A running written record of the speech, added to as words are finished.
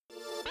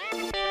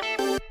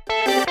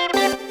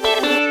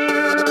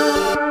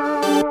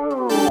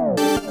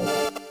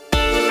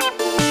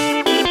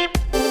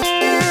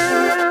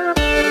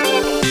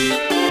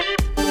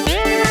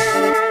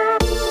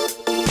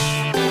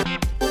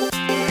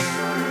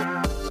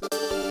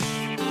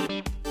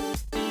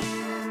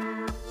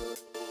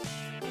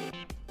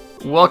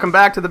Welcome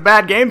back to the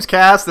Bad Games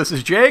Cast. This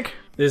is Jake.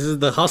 This is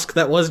the husk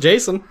that was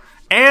Jason.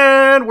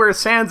 And we're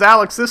sans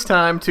Alex this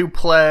time to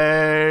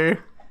play...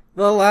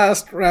 The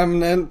Last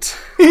Remnant.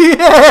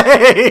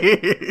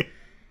 Yay!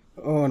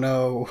 Oh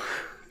no.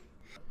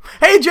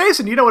 Hey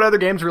Jason, you know what other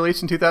games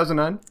released in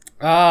 2009?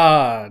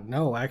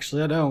 No,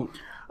 actually I don't.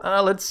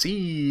 Let's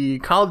see.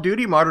 Call of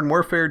Duty Modern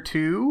Warfare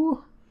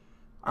 2.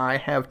 I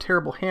have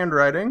terrible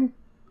handwriting.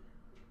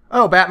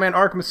 Oh, Batman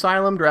Arkham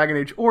Asylum, Dragon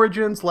Age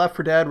Origins, Left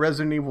 4 Dead,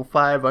 Resident Evil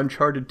 5,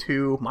 Uncharted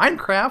 2,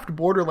 Minecraft,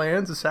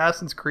 Borderlands,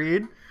 Assassin's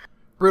Creed,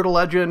 Brutal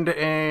Legend,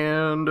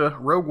 and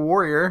Rogue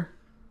Warrior.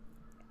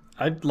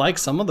 I like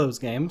some of those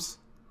games.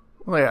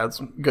 Well, yeah,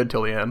 it's good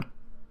till the end.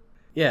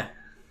 Yeah.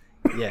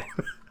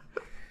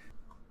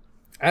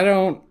 I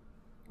don't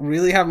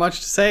really have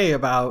much to say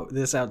about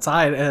this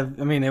outside. I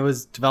mean, it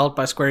was developed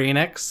by Square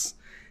Enix.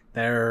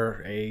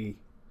 They're a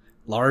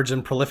large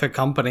and prolific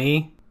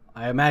company.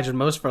 I imagine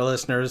most of our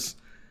listeners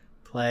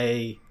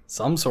play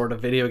some sort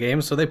of video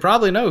game, so they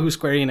probably know who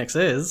Square Enix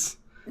is.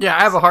 Yeah,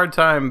 I have a hard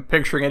time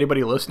picturing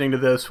anybody listening to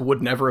this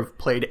would never have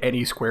played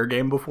any Square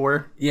game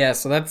before. Yeah,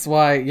 so that's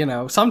why,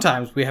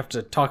 sometimes we have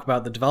to talk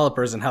about the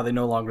developers and how they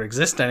no longer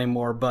exist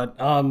anymore, but,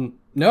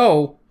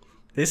 no,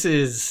 this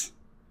is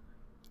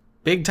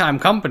big-time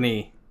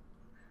company.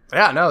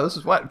 Yeah, no, this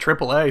is what?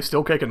 AAA,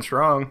 still kicking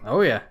strong.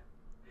 Oh, yeah.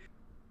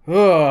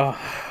 Ugh,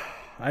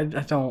 I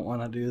don't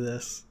want to do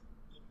this.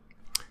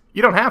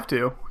 You don't have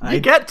to.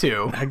 You get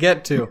to. I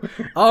get to.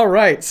 All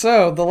right,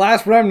 so The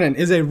Last Remnant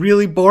is a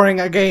really boring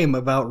game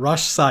about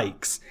Rush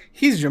Sykes.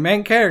 He's your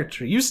main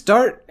character. You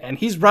start, and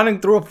he's running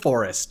through a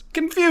forest,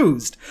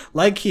 confused,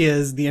 like he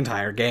is the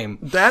entire game.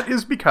 That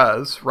is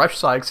because Rush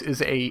Sykes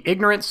is a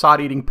ignorant,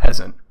 sod-eating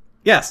peasant.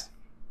 Yes,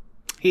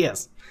 he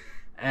is.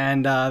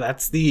 And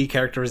that's the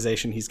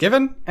characterization he's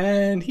given,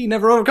 and he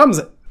never overcomes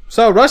it.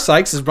 So Rush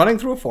Sykes is running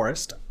through a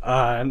forest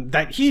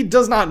that he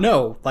does not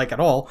know, at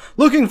all,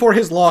 looking for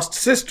his lost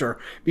sister,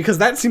 because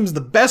that seems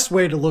the best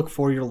way to look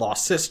for your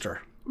lost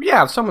sister.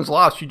 Yeah, if someone's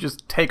lost, you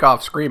just take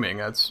off screaming.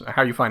 That's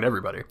how you find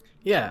everybody.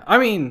 Yeah, I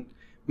mean,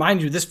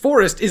 mind you, this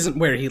forest isn't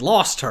where he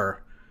lost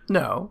her.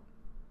 No.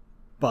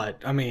 But,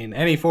 I mean,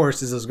 any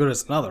forest is as good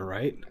as another,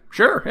 right?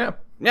 Sure, yeah.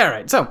 Yeah,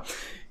 right, so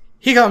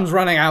he comes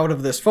running out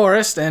of this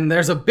forest, and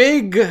there's a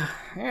big,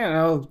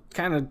 kind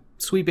of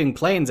sweeping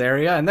plains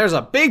area, and there's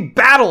a big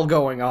battle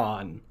going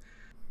on.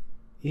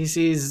 He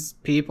sees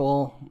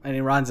people, and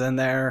he runs in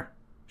there,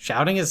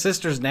 shouting his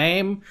sister's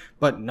name,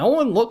 but no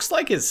one looks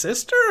like his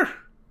sister?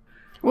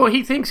 Well,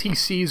 he thinks he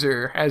sees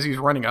her as he's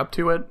running up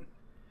to it,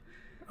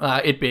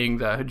 it being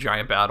the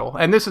giant battle.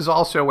 And this is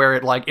also where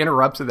it,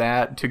 interrupts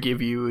that to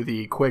give you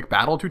the quick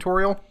battle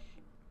tutorial.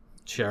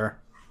 Sure.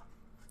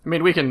 I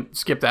mean, we can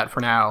skip that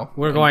for now.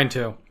 We're going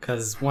to,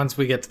 because once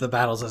we get to the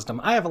battle system,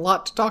 I have a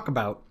lot to talk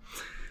about.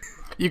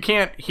 You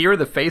can't hear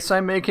the face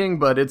I'm making,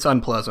 but it's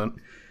unpleasant.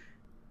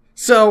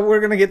 So we're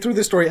going to get through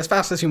this story as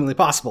fast as humanly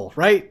possible,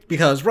 right?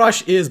 Because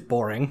Rush is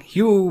boring.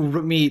 You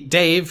meet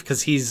Dave,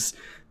 because he's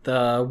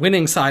the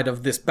winning side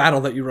of this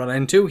battle that you run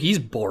into. He's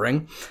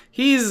boring.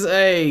 He's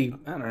a,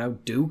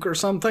 duke or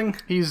something.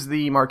 He's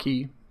the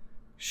Marquis.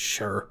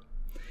 Sure.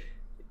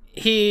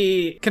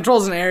 He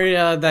controls an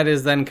area that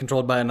is then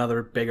controlled by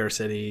another bigger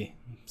city.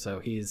 So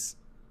he's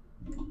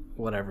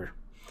whatever.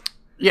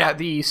 Yeah,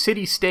 the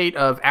city-state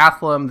of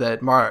Athlum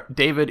that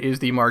David is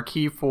the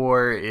Marquis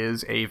for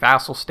is a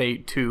vassal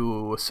state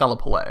to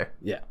Selipole.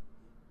 Yeah.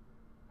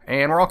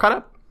 And we're all caught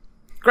up.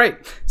 Great.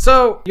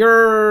 So,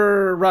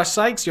 you're Rush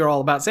Sykes. You're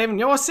all about saving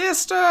your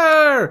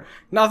sister.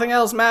 Nothing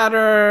else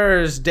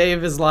matters.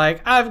 Dave is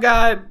like, I've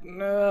got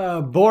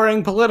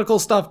boring political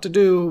stuff to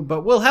do,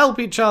 but we'll help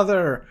each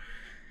other.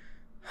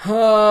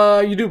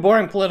 You do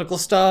boring political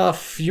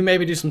stuff. You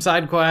maybe do some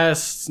side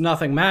quests.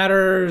 Nothing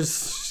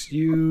matters.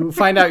 You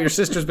find out your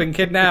sister's been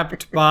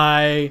kidnapped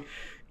by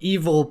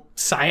evil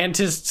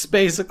scientists,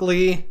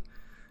 basically.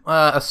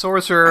 A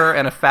sorcerer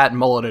and a fat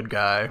mulleted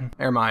guy.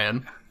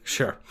 Hermione.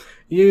 Sure.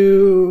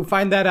 You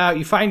find that out.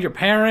 You find your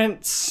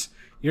parents.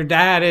 Your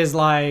dad is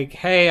like,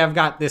 hey, I've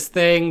got this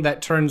thing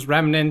that turns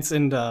remnants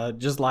into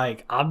just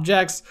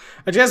objects.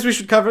 I guess we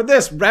should cover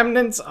this.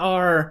 Remnants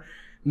are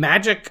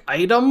magic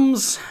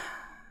items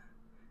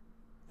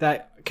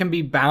that can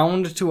be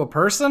bound to a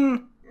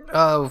person.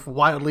 Of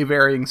wildly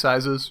varying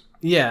sizes.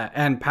 Yeah,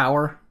 and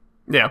power.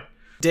 Yeah.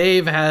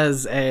 Dave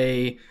has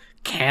a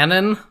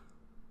cannon.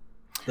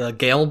 The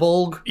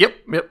Galebolg. Yep.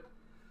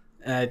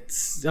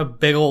 It's a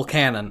big old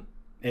cannon.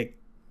 It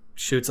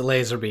shoots a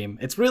laser beam.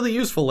 It's really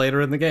useful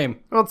later in the game.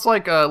 Well, it's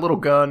like a little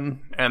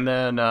gun, and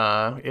then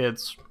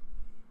it's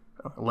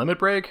Limit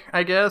Break,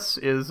 I guess,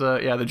 is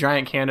the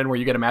giant cannon where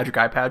you get a magic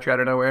eye patch out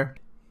of nowhere.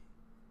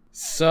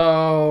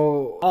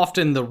 So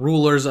often the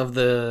rulers of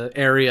the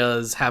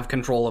areas have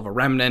control of a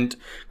remnant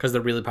because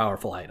they're really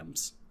powerful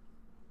items.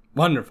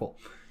 Wonderful.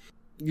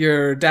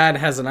 Your dad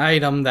has an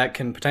item that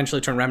can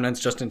potentially turn remnants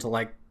just into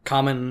not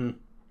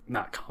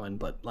common,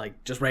 but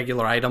just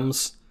regular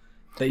items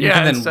that you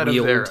can then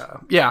wield.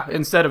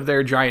 Instead of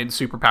their giant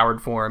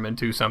superpowered form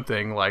into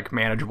something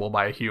manageable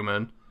by a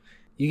human.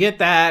 You get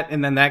that,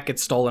 and then that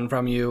gets stolen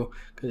from you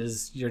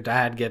because your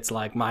dad gets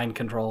like mind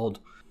controlled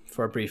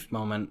for a brief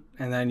moment,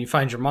 and then you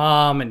find your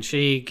mom, and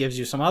she gives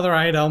you some other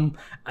item.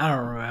 I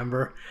don't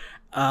remember.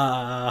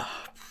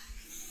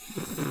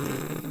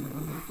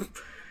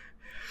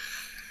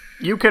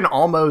 You can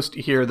almost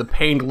hear the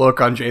pained look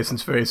on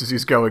Jason's face as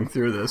he's going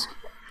through this,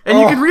 and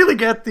you can really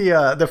get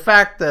the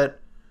fact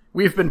that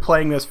we've been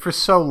playing this for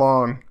so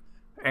long,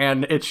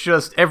 and it's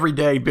just every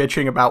day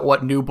bitching about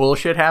what new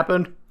bullshit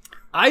happened.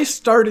 I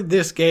started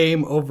this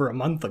game over a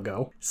month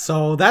ago,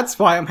 so that's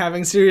why I'm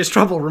having serious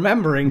trouble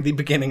remembering the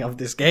beginning of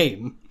this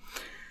game.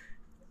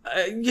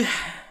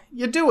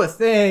 You do a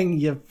thing,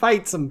 you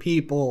fight some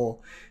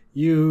people,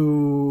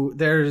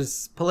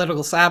 there's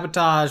political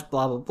sabotage,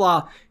 blah, blah,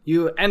 blah.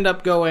 You end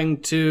up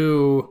going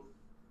to,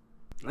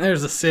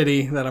 there's a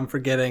city that I'm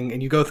forgetting,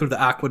 and you go through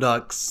the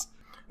aqueducts.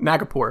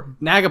 Nagapur.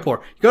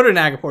 You go to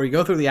Nagapur, you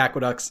go through the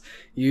aqueducts,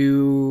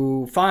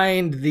 you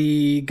find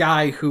the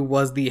guy who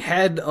was the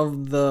head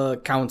of the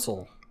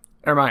council.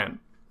 Ermayan.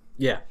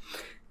 Yeah.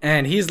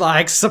 And he's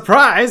like,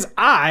 surprise,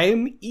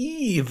 I'm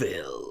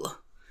evil.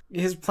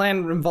 His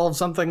plan involves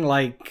something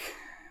like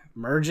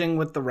merging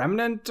with the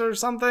Remnant or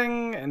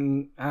something,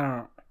 and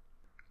I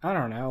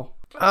don't know.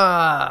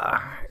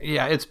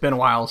 Yeah, it's been a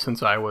while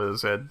since I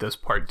was at this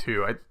part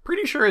too. I'm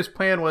pretty sure his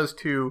plan was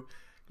to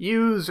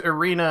use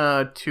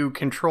Arena to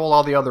control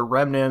all the other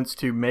remnants,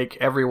 to make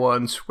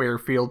everyone swear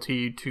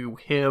fealty to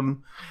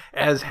him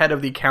as head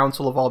of the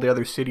council of all the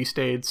other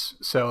city-states,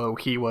 so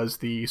he was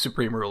the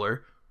supreme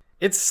ruler.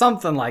 It's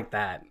something like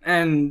that.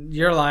 And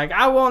you're like,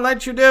 I won't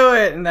let you do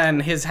it. And then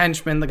his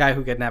henchman, the guy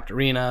who kidnapped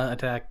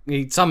Arena,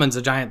 he summons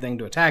a giant thing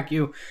to attack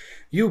you.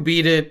 You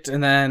beat it,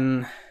 and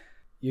then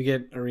you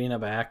get Arena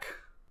back.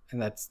 And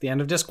that's the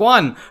end of Disc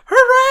 1.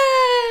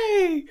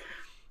 Hooray!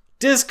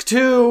 Disc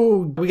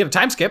 2, we get a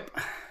time skip.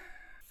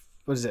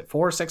 What is it,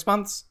 4 or 6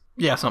 months?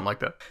 Yeah, something like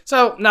that.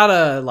 So,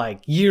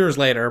 not years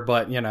later,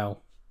 but, a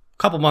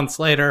couple months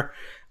later,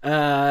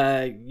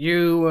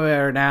 you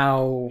are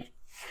now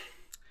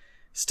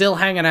still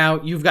hanging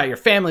out. You've got your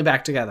family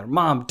back together.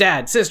 Mom,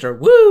 dad, sister.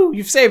 Woo!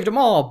 You've saved them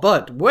all.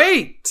 But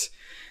wait!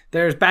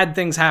 There's bad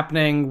things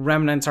happening.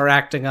 Remnants are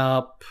acting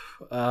up.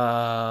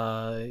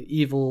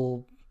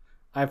 Evil.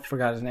 I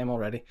forgot his name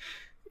already.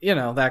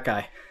 That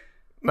guy.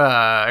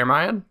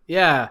 Ermayan?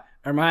 Yeah.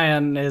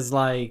 Ermayan is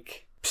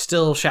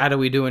still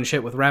shadowy doing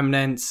shit with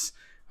remnants.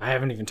 I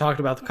haven't even talked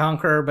about the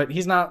Conqueror, but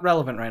he's not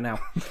relevant right now.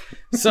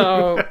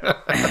 So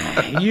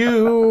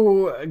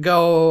you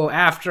go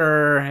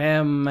after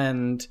him,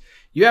 and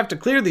you have to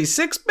clear these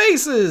 6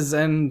 bases,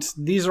 and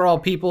these are all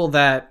people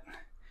that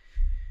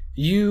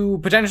you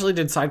potentially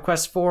did side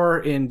quests for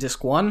in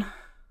Disc 1.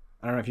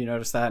 I don't know if you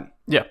noticed that.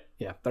 Yeah.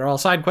 Yeah, they're all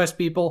side quest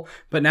people,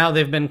 but now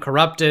they've been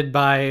corrupted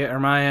by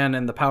Ermayan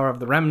and the power of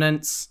the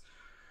remnants.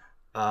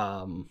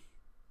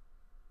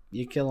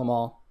 You kill them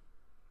all.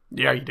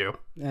 Yeah, you do.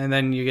 And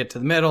then you get to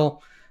the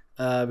middle,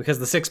 because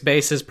the 6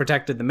 bases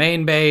protected the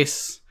main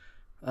base.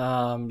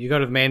 You go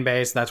to the main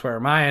base, that's where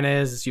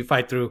Ermayan is. You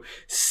fight through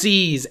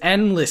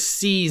endless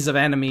seas of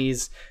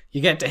enemies.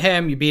 You get to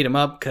him, you beat him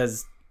up,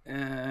 because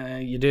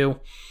you do.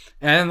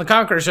 And then the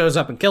Conqueror shows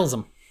up and kills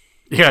him.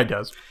 Yeah, it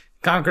does.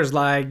 Conqueror's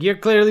like, you're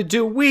clearly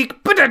too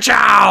weak, but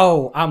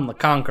chow! I'm the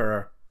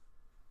Conqueror.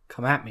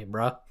 Come at me,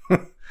 bruh.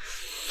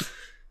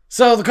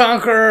 So the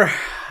Conqueror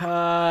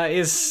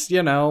is,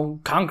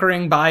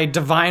 conquering by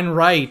divine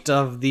right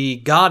of the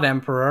God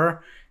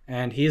Emperor.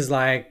 And he's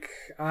like,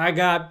 I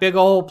got big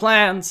old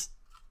plans.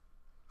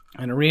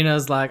 And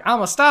Arena's like, I'm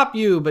gonna stop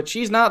you, but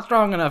she's not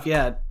strong enough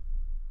yet.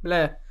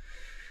 Bleh.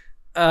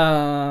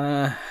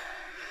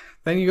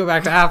 Then you go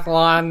back to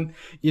Athlon.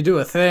 You do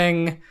a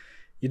thing.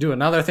 You do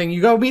another thing.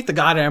 You go meet the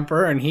God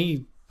Emperor, and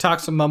he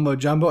talks some mumbo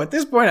jumbo. At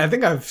this point, I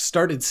think I've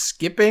started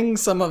skipping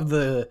some of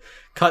the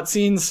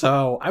cutscenes,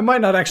 so I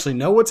might not actually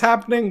know what's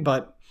happening,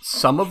 but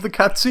some of the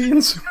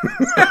cutscenes?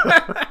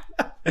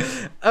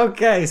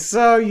 Okay,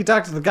 so you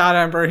talk to the God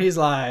Emperor. He's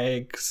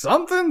like,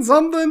 something,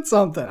 something,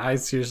 something. I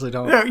seriously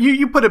don't... No,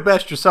 you put it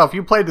best yourself.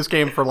 You played this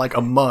game for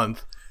a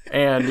month,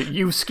 and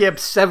you skipped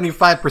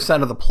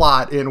 75% of the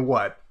plot in,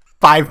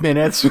 5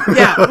 minutes?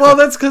 Yeah, well,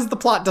 that's because the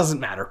plot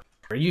doesn't matter.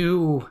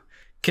 You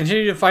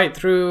continue to fight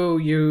through,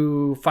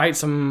 you fight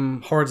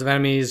some hordes of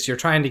enemies, you're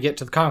trying to get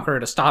to the Conqueror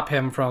to stop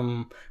him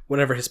from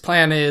whatever his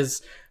plan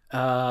is.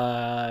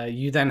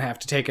 You then have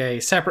to take a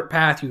separate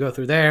path, you go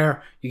through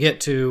there, you get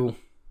to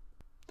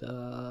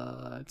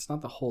it's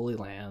not the Holy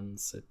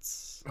Lands,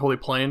 it's... Holy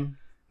Plain?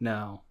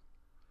 No.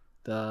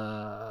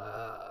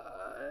 The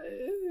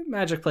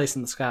magic place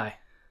in the sky.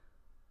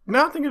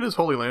 No, I think it is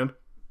Holy Land.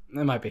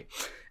 It might be.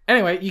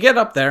 Anyway, you get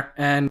up there,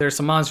 and there's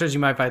some monsters you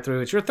might fight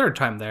through. It's your 3rd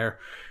time there.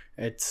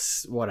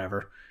 It's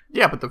whatever.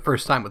 Yeah, but the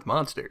first time with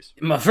monsters.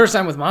 My first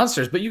time with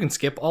monsters, but you can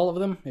skip all of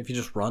them if you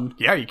just run.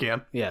 Yeah, you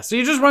can. Yeah, so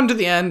you just run to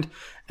the end,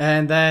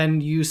 and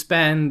then you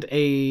spend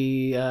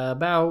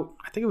about,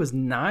 I think it was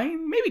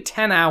 9, maybe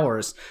 10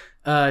 hours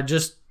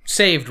just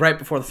saved right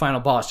before the final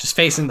boss, just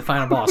facing the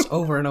final boss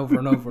over and over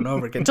and over and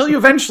over again, until you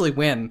eventually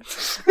win.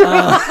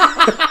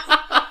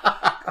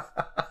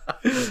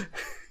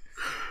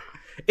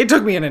 It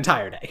took me an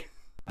entire day.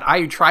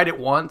 I tried it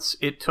once.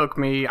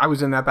 I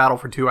was in that battle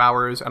for 2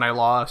 hours, and I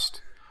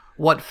lost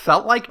what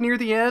felt like near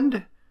the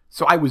end.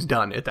 So I was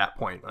done at that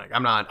point. Like,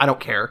 I don't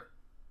care.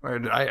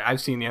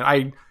 I've seen the end.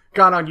 I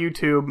got on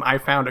YouTube. I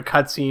found a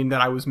cutscene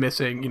that I was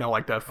missing,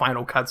 like the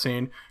final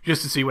cutscene,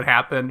 just to see what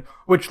happened,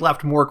 which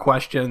left more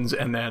questions,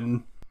 and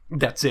then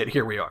that's it.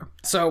 Here we are.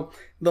 So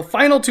the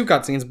final 2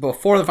 cutscenes,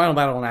 before the final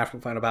battle and after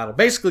the final battle,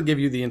 basically give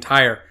you the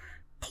entire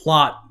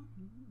plot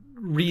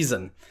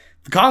reason.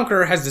 The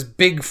Conqueror has this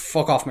big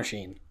fuck-off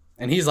machine,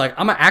 and he's like,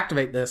 I'm going to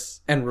activate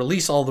this and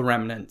release all the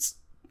remnants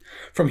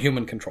from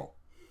human control.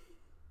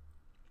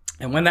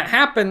 And when that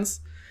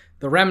happens,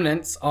 the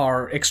remnants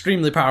are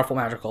extremely powerful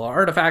magical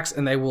artifacts,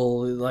 and they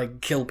will,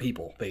 kill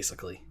people,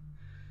 basically.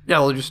 Yeah,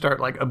 they'll just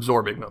start,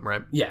 absorbing them,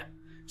 right? Yeah.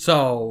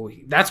 So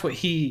that's what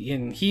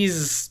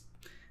he's...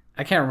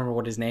 I can't remember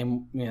what his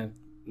name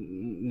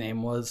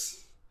was.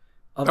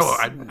 I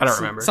don't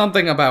remember.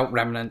 Something about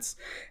remnants.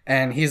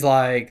 And he's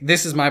like,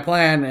 this is my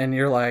plan. And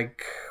you're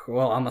like,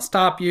 well, I'm going to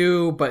stop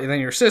you. But then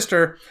your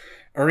sister,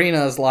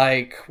 Irina's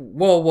like,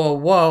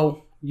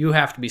 whoa. You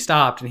have to be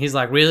stopped. And he's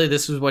like, really?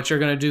 This is what you're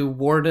going to do,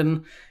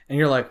 Warden? And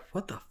you're like,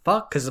 what the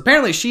fuck? Because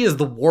apparently she is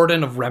the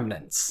Warden of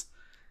Remnants.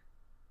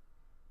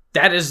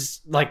 That is,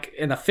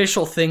 an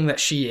official thing that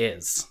she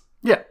is.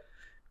 Yeah.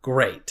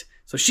 Great.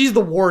 So she's the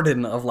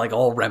warden of,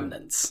 all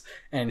remnants.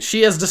 And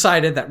she has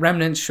decided that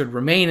remnants should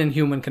remain in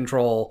human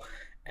control.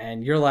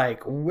 And you're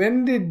like,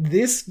 when did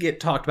this get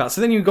talked about? So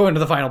then you go into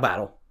the final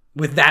battle,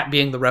 with that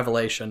being the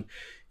revelation.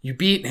 You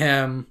beat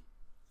him,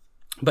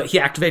 but he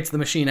activates the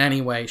machine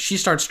anyway. She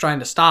starts trying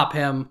to stop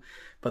him,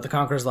 but the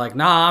Conqueror's like,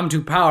 nah, I'm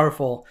too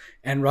powerful.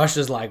 And Rush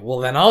is like, well,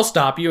 then I'll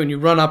stop you. And you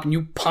run up and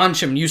you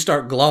punch him and you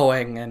start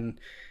glowing. And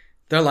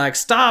they're like,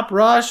 stop,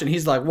 Rush. And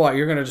he's like, what,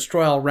 you're going to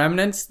destroy all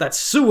remnants? That's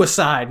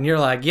suicide. And you're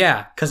like,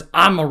 yeah, because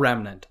I'm a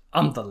remnant.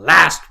 I'm the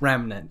last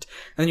remnant.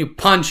 And then you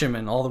punch him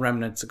and all the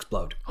remnants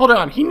explode. Hold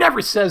on. He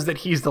never says that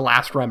he's the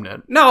last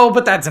remnant. No,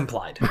 but that's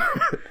implied.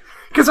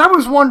 Because I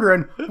was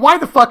wondering, why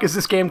the fuck is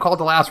this game called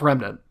The Last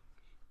Remnant?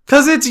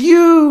 Because it's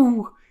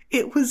you.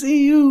 It was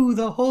you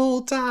the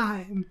whole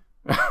time.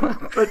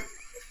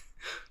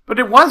 But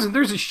it wasn't.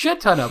 There's a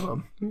shit ton of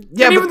them.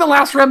 Yeah, and even the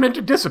last remnant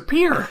to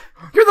disappear.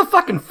 You're the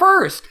fucking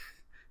first.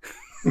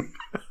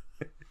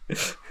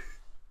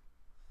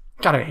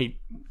 God, I hate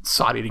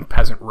sod-eating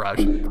peasant Rush.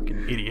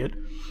 Fucking idiot.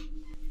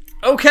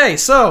 Okay,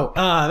 so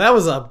that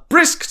was a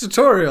brisk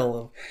tutorial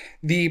of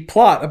the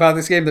plot about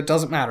this game that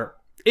doesn't matter.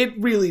 It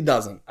really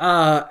doesn't.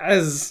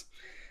 As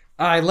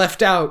I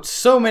left out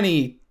so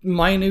many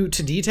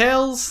minute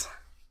details,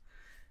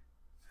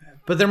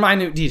 but they're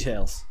minute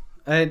details.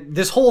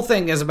 This whole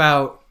thing is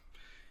about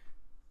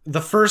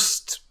the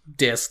first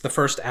disc, the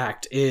first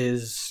act,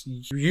 is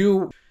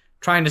you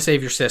trying to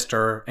save your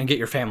sister and get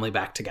your family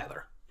back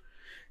together.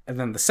 And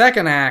then the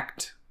second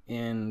act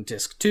in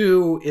disc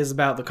 2 is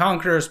about the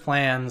Conqueror's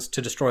plans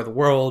to destroy the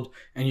world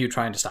and you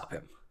trying to stop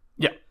him.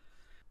 Yeah.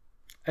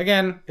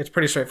 Again, it's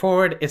pretty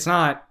straightforward. It's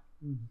not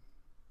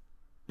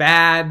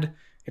bad.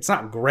 It's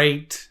not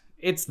great.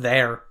 It's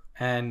there.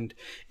 And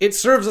it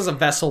serves as a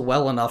vessel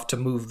well enough to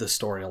move the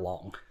story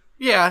along.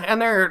 Yeah,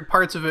 and there are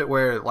parts of it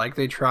where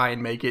they try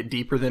and make it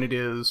deeper than it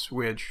is,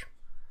 which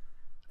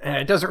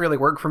it doesn't really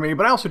work for me,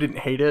 but I also didn't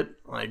hate it.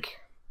 Like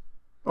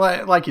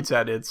you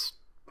said, it's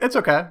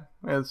okay.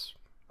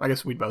 I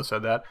guess we both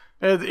said that.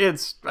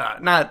 It's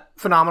not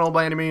phenomenal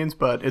by any means,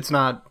 but it's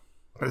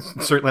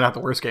certainly not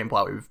the worst game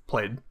plot we've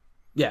played.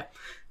 Yeah.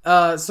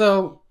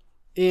 So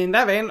in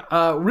that vein,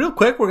 real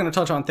quick, we're going to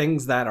touch on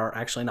things that are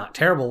actually not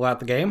terrible about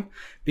the game,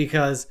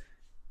 because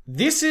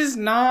this is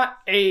not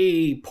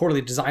a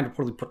poorly designed or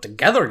poorly put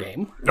together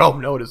game.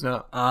 No, it is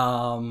not.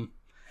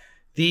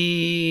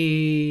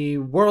 The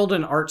world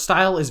and art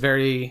style is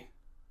very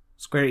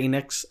Square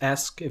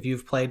Enix-esque. If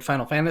you've played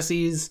Final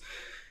Fantasies,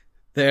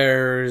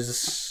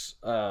 there's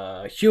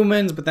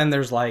humans, but then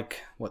there's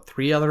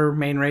 3 other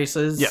main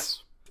races?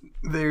 Yes.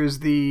 There's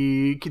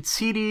the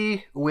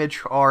Kitsidi,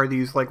 which are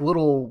these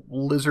little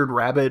lizard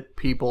rabbit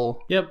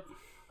people. Yep.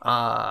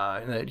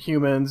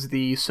 Humans.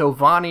 The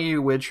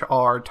Sovani, which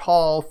are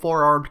tall,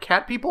 4-armed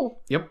cat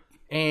people. Yep.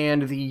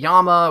 And the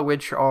Yama,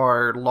 which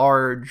are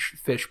large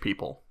fish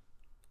people.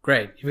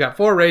 Great. You've got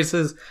 4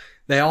 races.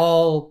 They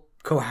all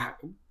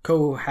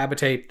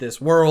cohabitate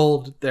this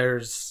world.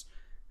 It's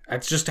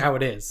just how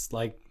it is.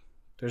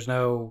 There's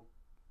no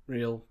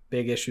real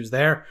big issues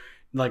there.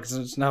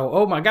 There's no,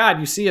 oh my god,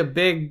 you see a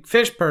big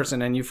fish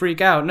person and you freak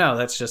out. No,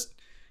 that's just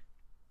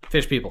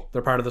fish people.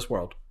 They're part of this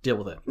world. Deal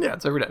with it. Yeah,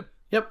 it's every day.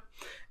 Yep.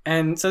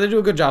 And so they do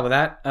a good job of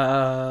that.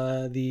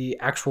 The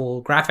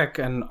actual graphic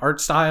and art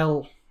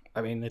style,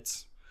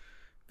 it's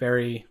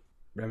very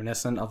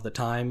reminiscent of the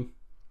time.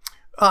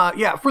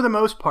 Yeah, for the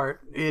most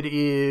part, it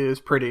is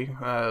pretty.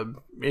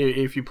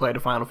 If you played a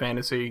Final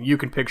Fantasy, you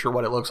can picture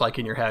what it looks like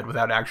in your head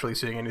without actually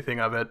seeing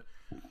anything of it.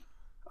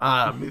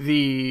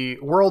 The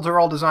worlds are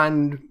all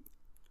designed,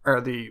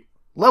 or the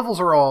levels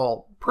are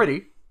all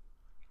pretty.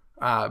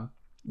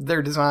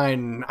 Their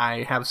design,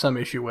 I have some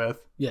issue with.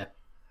 Yeah.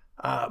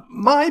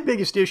 My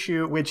biggest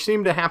issue, which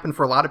seemed to happen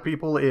for a lot of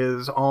people,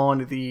 is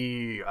on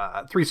the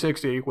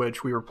 360,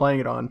 which we were playing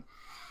it on.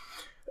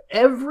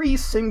 Every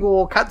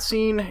single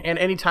cutscene, and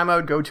anytime I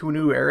would go to a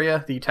new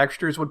area, the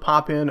textures would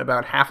pop in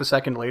about half a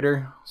second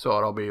later. So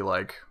it'll be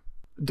like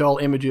dull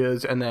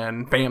images and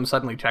then bam,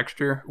 suddenly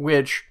texture,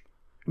 which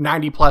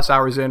 90 plus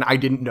hours in, I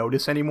didn't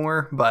notice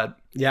anymore. But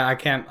yeah, I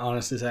can't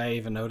honestly say I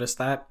even noticed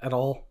that at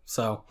all.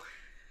 So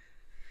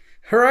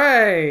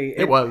hooray!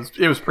 It was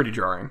pretty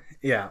jarring.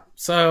 Yeah.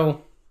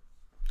 So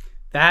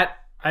that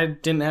I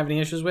didn't have any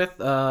issues with.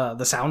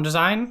 The sound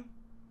design,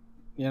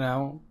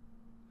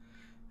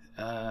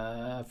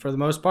 for the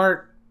most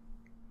part,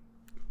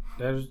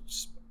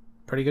 there's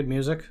pretty good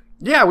music.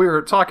 Yeah, we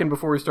were talking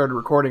before we started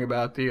recording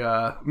about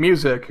the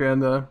music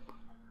and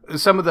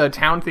some of the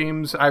town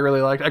themes I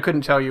really liked. I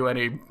couldn't tell you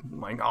any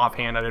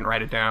offhand. I didn't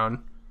write it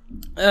down.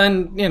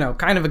 And,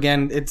 kind of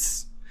again,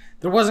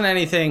 there wasn't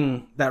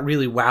anything that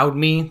really wowed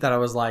me that I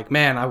was like,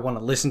 man, I want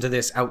to listen to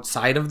this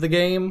outside of the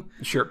game.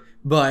 Sure.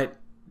 But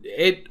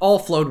it all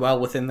flowed well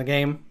within the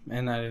game,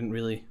 and I didn't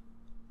really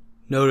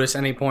notice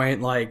any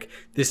point like,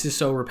 this is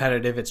so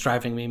repetitive, it's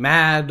driving me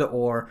mad,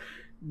 or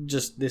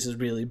just this is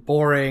really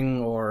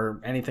boring,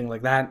 or anything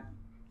like that.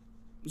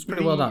 It's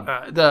pretty well done.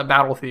 The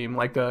battle theme,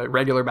 like the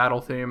regular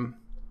battle theme,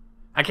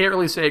 I can't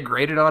really say it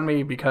grated on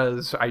me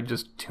because I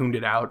just tuned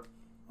it out.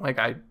 Like,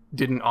 I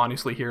didn't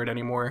honestly hear it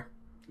anymore.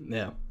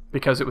 Yeah.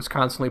 Because it was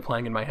constantly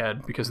playing in my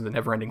head because of the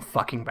never-ending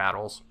fucking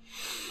battles.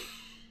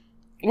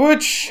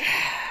 Which,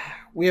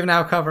 we have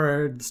now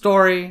covered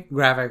story,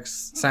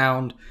 graphics,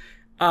 sound.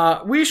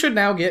 We should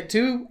now get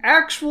to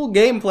actual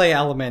gameplay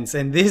elements,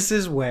 and this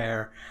is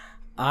where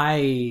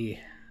I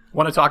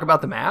want to talk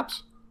about the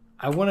maps?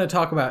 I want to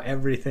talk about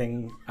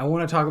everything. I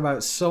want to talk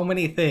about so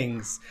many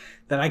things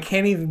that I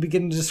can't even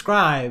begin to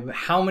describe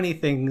how many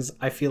things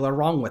I feel are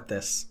wrong with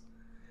this.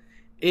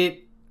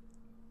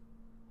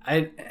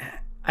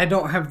 I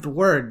don't have the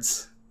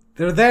words.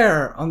 They're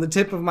there on the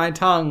tip of my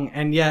tongue,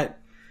 and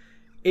yet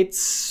it's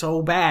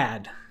so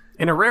bad.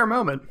 In a rare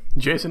moment,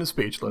 Jason is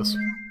speechless.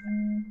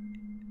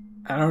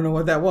 I don't know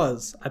what that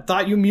was. I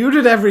thought you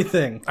muted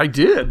everything. I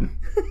did.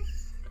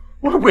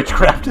 What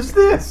witchcraft is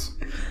this?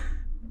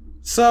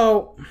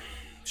 So,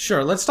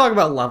 sure, let's talk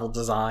about level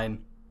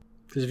design.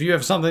 Because if you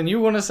have something you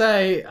want to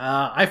say,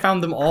 I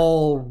found them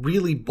all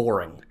really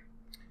boring.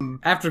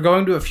 After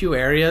going to a few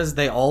areas,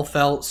 they all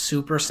felt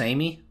super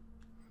samey.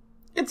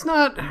 It's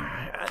not...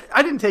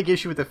 I didn't take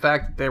issue with the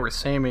fact that they were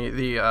samey.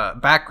 The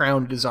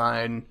background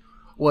design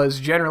was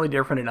generally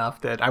different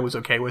enough that I was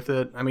okay with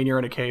it. I mean, you're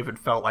in a cave, it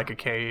felt like a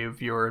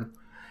cave. You're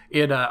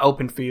in an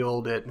open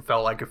field, it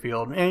felt like a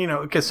field.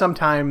 And, because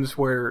sometimes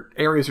where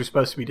areas are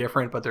supposed to be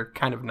different, but they're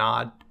kind of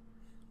not,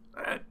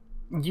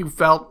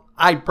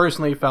 I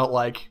personally felt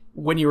like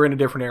when you were in a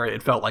different area,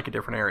 it felt like a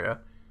different area.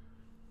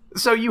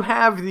 So you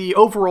have the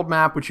overworld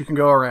map, which you can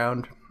go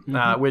around,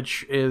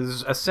 which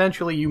is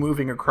essentially you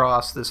moving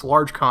across this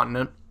large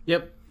continent.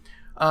 Yep.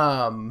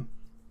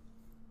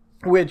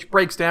 Which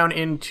breaks down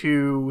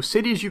into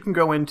cities you can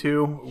go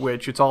into,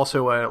 which it's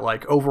also a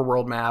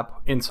overworld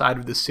map inside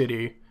of the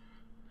city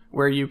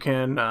where you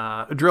can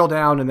drill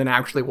down and then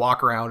actually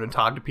walk around and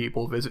talk to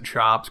people, visit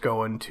shops,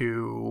 go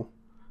into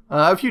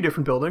a few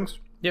different buildings.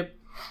 Yep.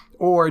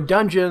 Or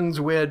dungeons,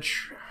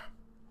 which...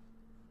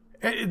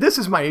 This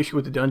is my issue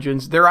with the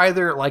dungeons. They're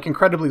either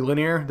incredibly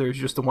linear, there's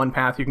just the one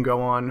path you can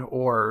go on,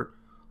 or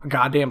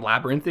goddamn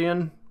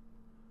labyrinthian.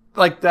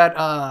 Like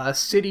that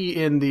city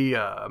in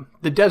the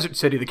desert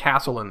city, the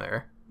castle in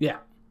there. Yeah.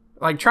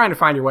 Trying to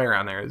find your way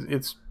around there,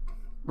 it's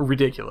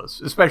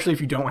ridiculous, especially if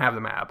you don't have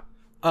the map.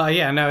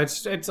 Yeah, no,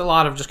 it's a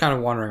lot of just kind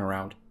of wandering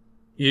around.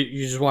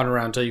 You just wander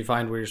around until you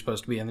find where you're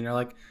supposed to be, and then you're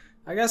like,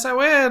 I guess I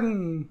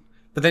win.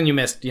 But then you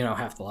missed,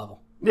 half the level.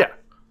 Yeah.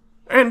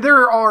 And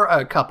there are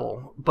a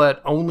couple,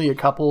 but only a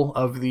couple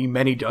of the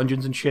many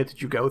dungeons and shit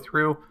that you go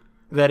through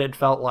that it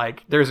felt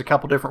like there's a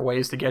couple different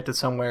ways to get to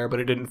somewhere, but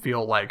it didn't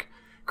feel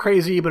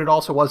crazy, but it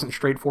also wasn't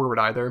straightforward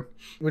either.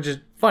 Which is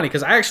funny,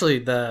 because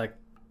the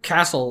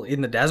castle in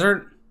the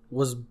desert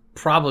was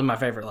probably my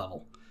favorite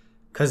level,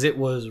 because it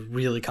was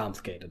really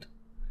complicated.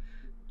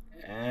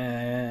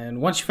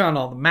 And once you found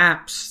all the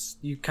maps,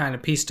 you kind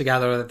of pieced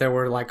together that there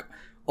were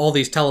all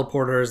these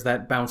teleporters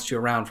that bounced you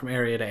around from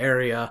area to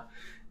area.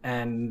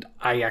 And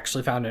I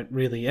actually found it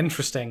really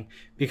interesting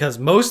because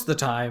most of the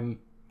time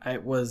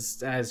it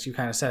was, as you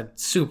kind of said,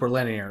 super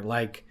linear.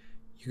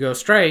 You go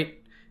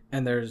straight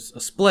and there's a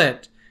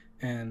split,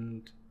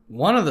 and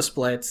one of the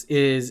splits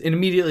is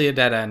immediately a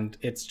dead end.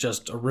 It's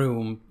just a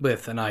room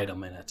with an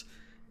item in it.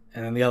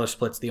 And then the other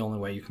split's the only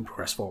way you can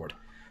progress forward.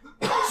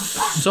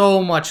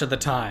 So much of the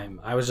time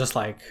I was just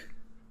like,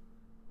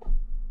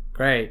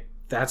 great,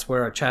 that's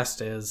where a chest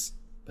is,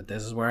 but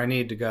this is where I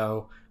need to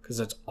go. Because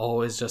it's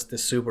always just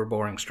this super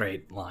boring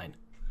straight line.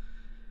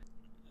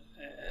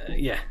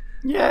 Yeah.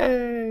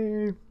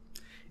 Yay!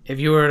 If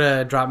you were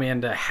to drop me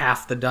into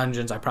half the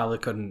dungeons, I probably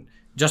couldn't,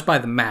 just by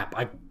the map,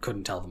 I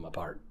couldn't tell them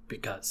apart.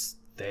 Because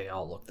they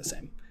all look the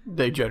same.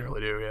 They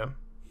generally do,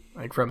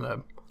 yeah. From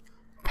the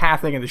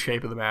pathing and the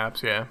shape of the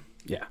maps, yeah.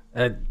 Yeah.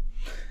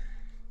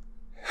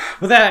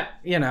 But that,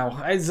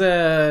 is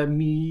a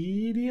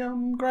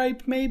medium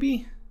gripe,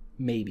 maybe?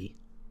 Maybe.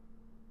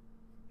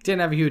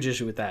 Didn't have a huge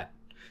issue with that.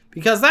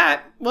 Because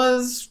that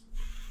was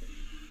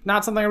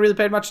not something I really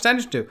paid much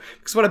attention to.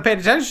 Because what I paid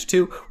attention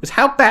to was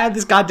how bad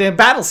this goddamn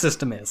battle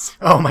system is.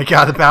 Oh my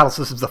god, the battle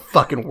system's the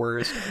fucking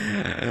worst.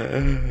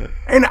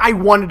 And I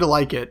wanted to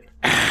like it.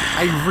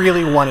 I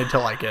really wanted to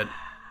like it.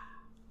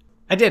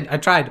 I did. I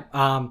tried.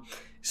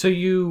 So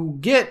you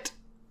get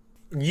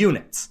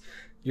units.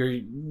 Your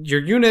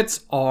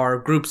units are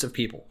groups of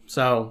people.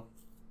 So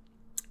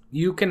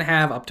you can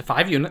have up to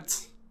 5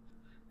 units.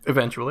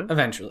 Eventually.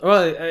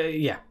 Well,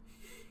 yeah.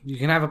 You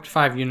can have up to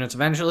 5 units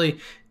eventually,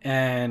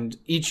 and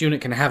each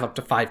unit can have up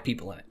to 5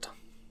 people in it.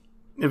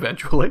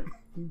 Eventually.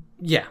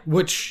 Yeah,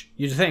 which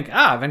you'd think,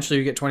 eventually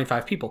you get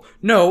 25 people.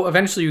 No,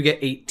 eventually you get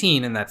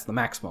 18, and that's the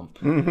maximum.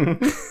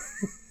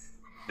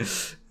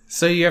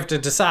 So you have to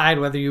decide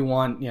whether you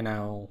want,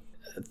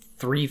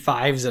 3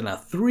 5s and a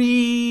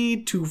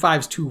 3, 2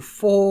 5s, 2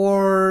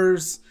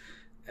 4s.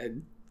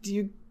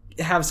 You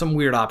have some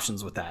weird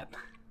options with that.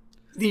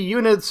 The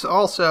units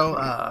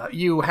also,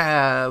 you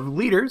have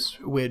leaders,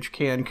 which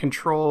can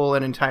control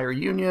an entire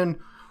union,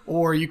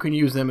 or you can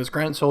use them as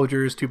grunt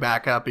soldiers to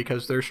back up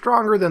because they're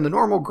stronger than the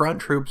normal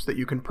grunt troops that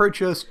you can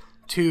purchase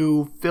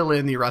to fill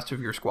in the rest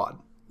of your squad.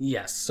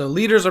 Yes, so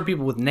leaders are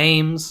people with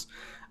names.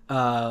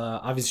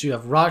 Obviously you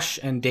have Rush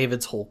and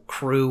David's whole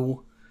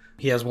crew.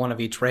 He has one of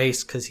each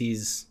race because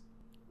he's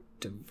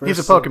He's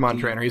a Pokemon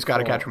trainer. He's got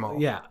to catch them all.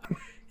 Yeah.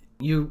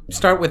 You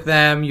start with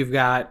them. You've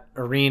got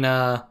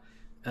Arena,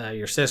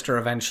 your sister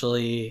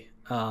eventually.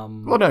 Well,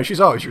 no, she's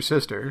always your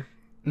sister.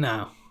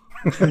 No.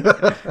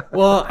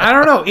 Well, I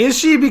don't know. Is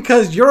she?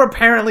 Because you're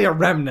apparently a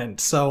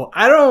remnant, so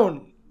I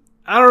don't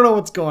know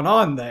what's going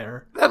on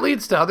there. That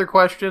leads to other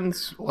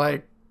questions,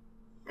 like,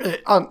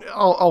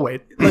 I'll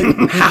wait.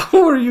 Like,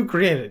 how were you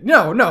created?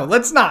 No,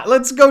 let's not.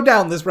 Let's go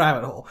down this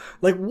rabbit hole.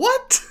 Like,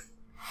 what?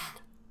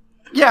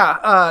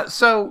 Yeah,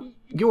 so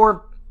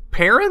your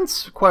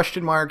parents,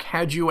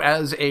 had you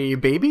as a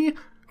baby,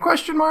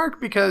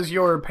 because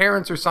your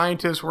parents are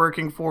scientists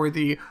working for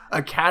the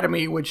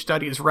academy which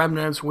studies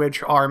remnants,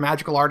 which are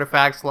magical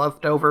artifacts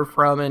left over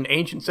from an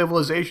ancient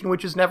civilization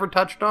which is never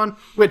touched on,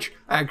 which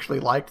I actually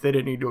liked. They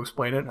didn't need to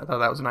explain it. I thought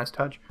that was a nice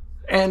touch.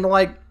 And,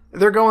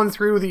 they're going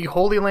through the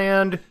Holy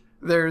Land.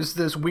 There's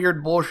this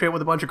weird bullshit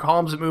with a bunch of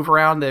columns that move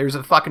around. There's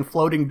a fucking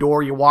floating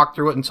door. You walk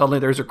through it, and suddenly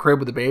there's a crib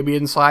with a baby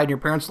inside, and your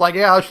parents are like,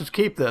 yeah, let's just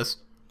keep this.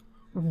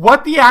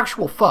 What the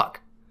actual fuck?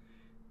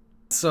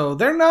 So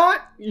they're not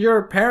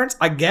your parents,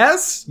 I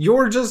guess?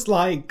 You're just,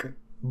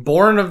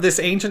 born of this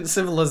ancient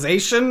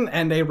civilization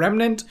and a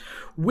remnant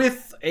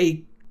with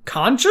a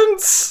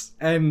conscience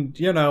and,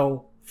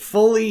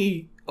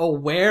 fully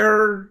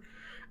aware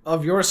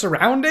of your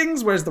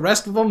surroundings, whereas the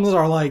rest of them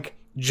are,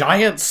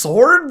 giant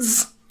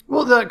swords?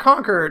 Well, the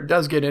Conqueror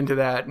does get into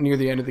that near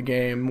the end of the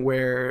game,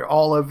 where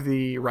all of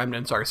the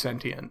remnants are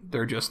sentient.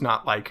 They're just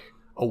not,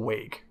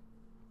 awake.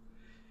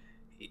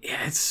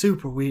 Yeah, it's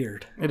super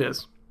weird. It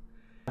is.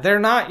 They're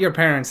not your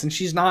parents, and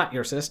she's not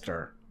your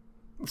sister.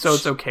 So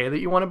it's okay that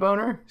you want a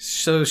boner?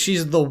 So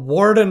she's the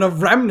warden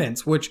of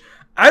remnants, which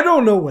I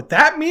don't know what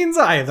that means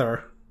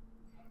either.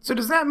 So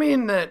does that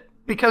mean that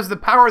because the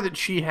power that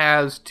she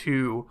has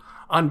to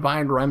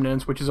unbind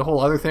remnants, which is a whole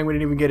other thing we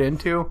didn't even get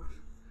into,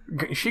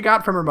 she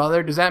got from her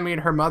mother, does that mean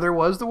her mother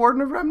was the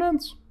warden of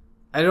remnants?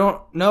 I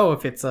don't know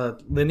if it's a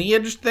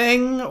lineage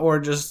thing or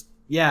just,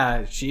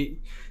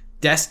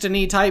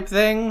 destiny type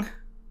thing.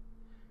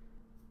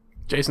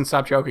 Jason,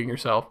 stop choking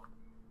yourself.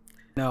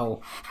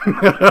 No.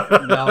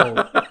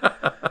 No.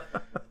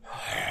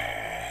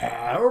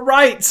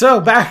 Right,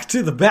 so back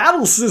to the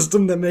battle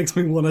system that makes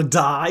me want to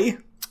die.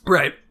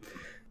 Right.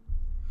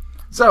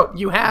 So,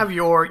 you have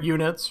your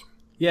units.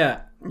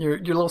 Yeah. Your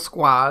little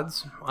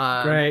squads.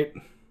 Right.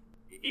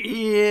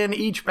 In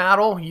each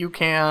battle, you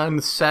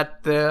can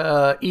set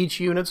each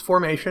unit's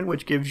formation,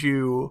 which gives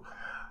you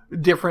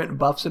different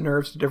buffs and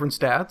nerfs to different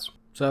stats.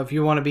 So if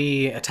you want to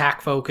be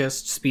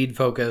attack-focused,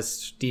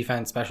 speed-focused,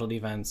 defense, special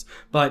defense,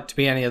 but to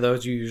be any of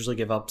those, you usually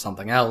give up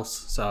something else.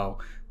 So,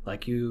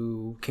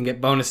 you can get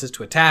bonuses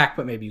to attack,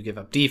 but maybe you give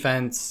up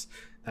defense,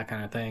 that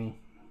kind of thing.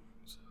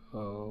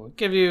 So,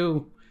 give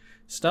you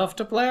stuff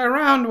to play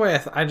around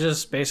with. I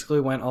just basically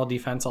went all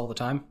defense all the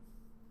time.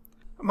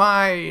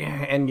 My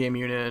endgame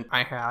unit,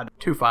 I had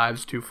 2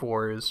 5s, 2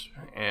 4s,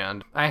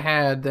 and I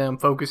had them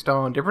focused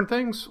on different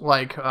things,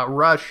 like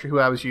Rush, who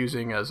I was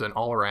using as an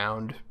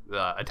all-around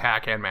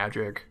attack and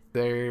magic.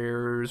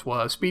 Theirs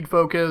was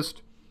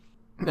speed-focused.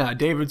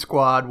 David's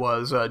squad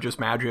was just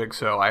magic,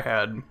 so I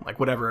had,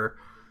 whatever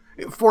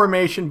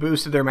formation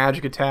boosted their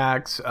magic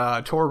attacks.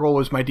 Torgal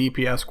was my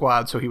DPS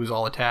squad, so he was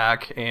all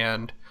attack,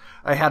 and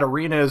I had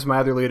Arena as my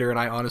other leader, and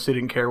I honestly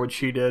didn't care what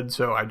she did,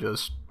 so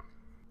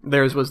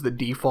theirs was the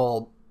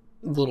default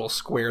little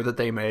square that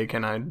they make,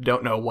 and I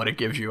don't know what it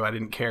gives you. I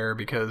didn't care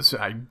because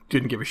I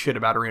didn't give a shit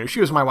about Arena.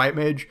 She was my white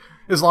mage.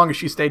 As long as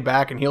she stayed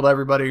back and healed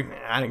everybody,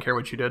 I didn't care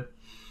what she did.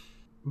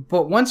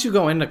 But once you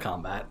go into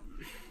combat,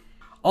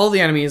 all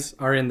the enemies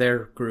are in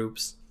their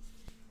groups,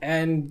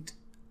 and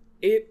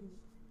it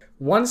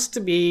wants to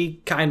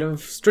be kind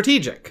of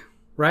strategic,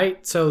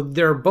 right? So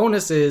there are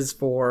bonuses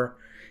for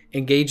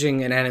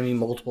engaging an enemy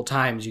multiple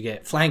times. You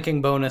get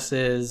flanking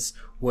bonuses,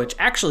 which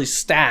actually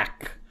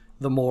stack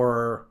the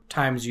more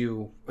times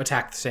you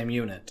attack the same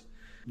unit.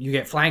 You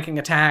get flanking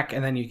attack,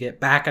 and then you get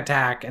back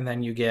attack, and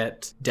then you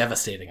get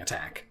devastating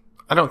attack.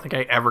 I don't think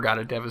I ever got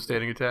a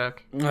devastating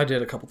attack. I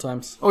did a couple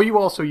times. Oh, you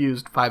also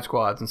used 5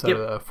 squads instead of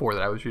the 4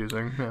 that I was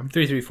using. Yeah.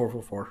 3, 3, 4,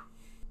 4, 4.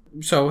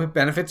 So it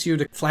benefits you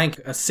to flank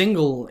a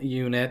single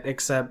unit,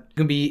 except it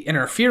can be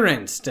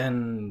interferenced,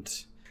 and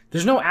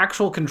there's no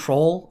actual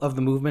control of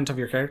the movement of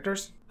your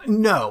characters.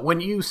 No,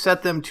 when you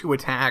set them to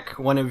attack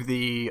one of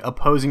the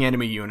opposing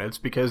enemy units,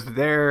 because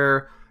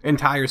their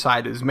entire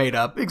side is made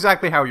up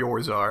exactly how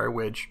yours are,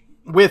 which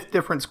with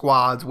different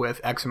squads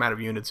with X amount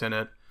of units in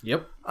it.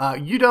 Yep.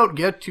 You don't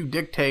get to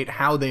dictate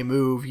how they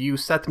move. You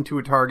set them to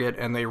a target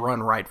and they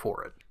run right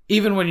for it.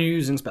 Even when you're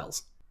using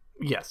spells.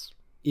 Yes.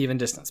 Even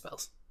distance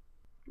spells.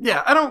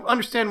 Yeah, I don't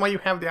understand why you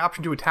have the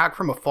option to attack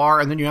from afar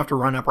and then you have to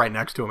run up right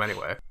next to them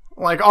anyway.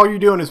 Like, all you're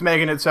doing is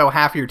making it so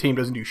half of your team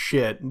doesn't do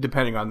shit,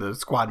 depending on the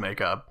squad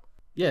makeup.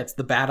 Yeah, it's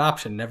the bad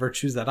option. Never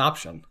choose that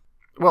option.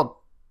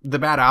 Well, the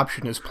bad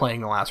option is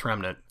playing The Last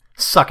Remnant.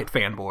 Suck it,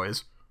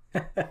 fanboys.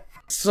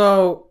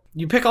 So,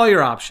 you pick all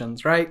your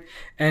options, right?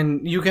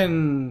 And you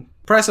can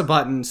press a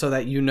button so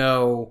that you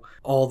know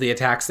all the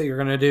attacks that you're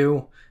going to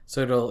do.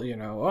 So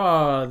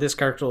it'll, this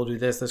character will do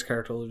this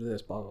character will do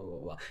this, blah, blah, blah,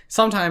 blah.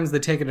 Sometimes they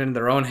take it into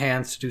their own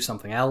hands to do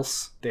something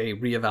else. They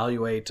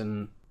reevaluate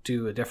and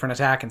do a different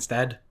attack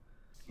instead.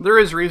 There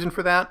is reason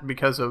for that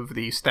because of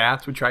the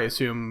stats, which I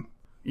assume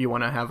you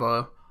want to have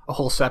a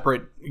whole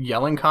separate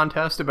yelling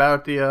contest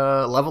about the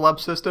level up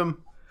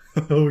system.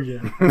 Oh,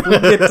 yeah. We'll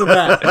get to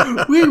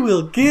that. We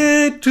will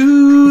get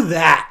to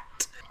that.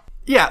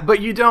 Yeah,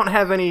 but you don't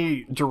have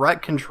any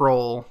direct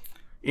control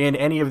in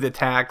any of the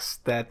attacks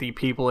that the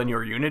people in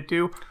your unit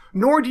do,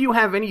 nor do you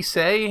have any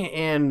say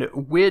in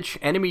which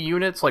enemy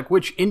units, like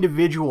which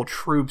individual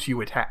troops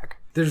you attack.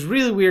 There's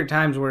really weird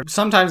times where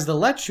sometimes they'll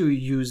let you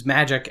use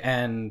magic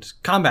and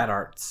combat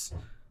arts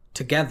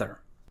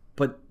together,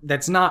 but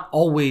that's not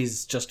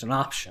always just an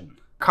option.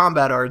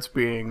 Combat arts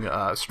being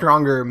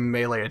stronger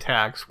melee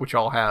attacks, which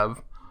all have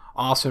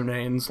awesome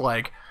names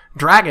like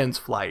Dragon's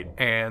Flight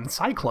and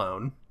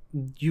Cyclone.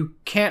 You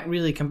can't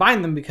really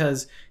combine them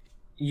because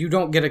you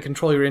don't get to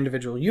control your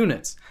individual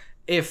units.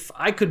 If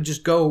I could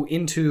just go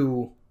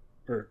into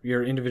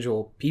your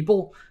individual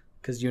people,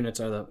 because units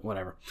are the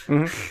whatever.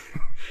 Mm-hmm.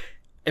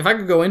 If I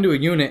could go into a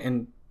unit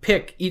and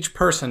pick each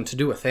person to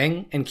do a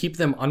thing and keep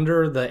them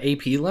under the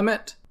AP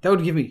limit, that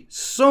would give me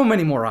so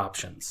many more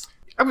options.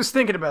 I was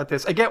thinking about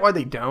this. I get why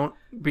they don't,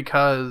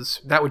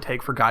 because that would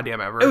take for goddamn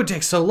ever. It would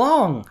take so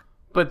long.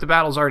 But the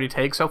battles already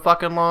take so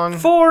fucking long.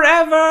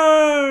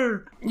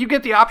 Forever! You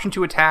get the option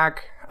to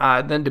attack,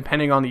 then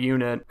depending on the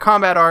unit.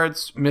 Combat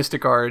arts,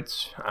 mystic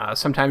arts,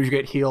 sometimes you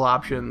get heal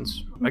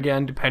options.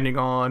 Again, depending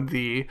on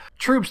the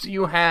troops that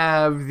you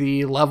have,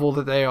 the level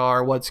that they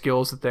are, what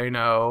skills that they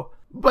know.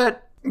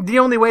 But the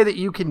only way that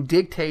you can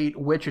dictate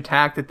which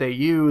attack that they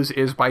use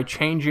is by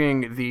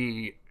changing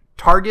the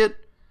target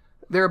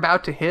they're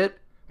about to hit,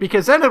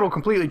 because then it'll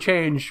completely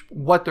change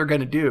what they're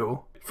going to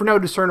do for no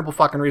discernible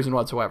fucking reason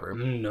whatsoever.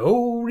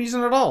 No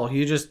reason at all.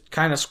 You just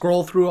kind of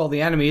scroll through all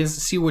the enemies,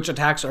 see which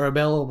attacks are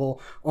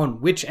available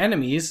on which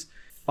enemies,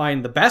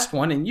 find the best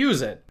one, and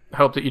use it.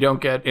 Hope that you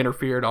don't get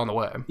interfered on the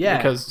way. Yeah.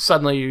 Because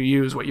suddenly you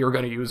use what you were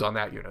going to use on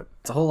that unit.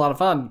 It's a whole lot of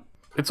fun.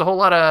 It's a whole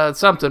lot of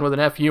something with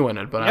an FU in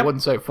it, but yep. I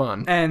wouldn't say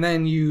fun. And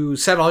then you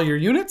set all your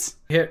units,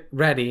 hit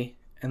ready,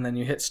 and then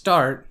you hit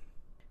start,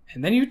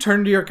 and then you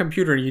turn to your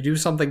computer and you do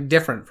something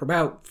different for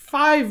about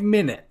 5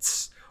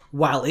 minutes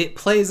while it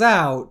plays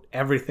out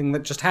everything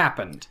that just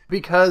happened.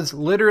 Because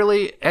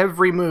literally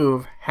every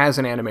move has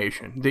an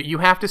animation that you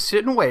have to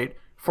sit and wait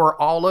for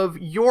all of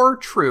your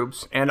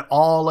troops and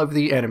all of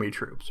the enemy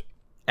troops.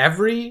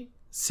 Every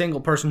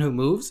single person who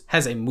moves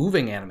has a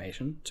moving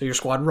animation, so your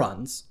squad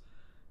runs.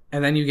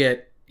 And then you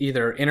get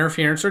either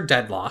interference or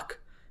deadlock.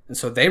 And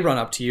so they run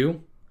up to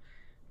you.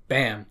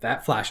 Bam,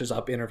 that flashes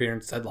up,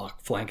 interference,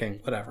 deadlock, flanking,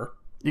 whatever.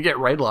 You get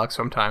raid lock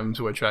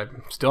sometimes, which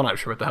I'm still not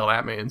sure what the hell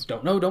that means.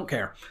 Don't know, don't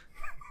care.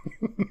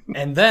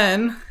 And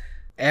then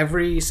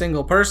every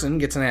single person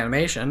gets an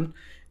animation.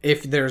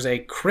 If there's a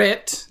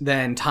crit,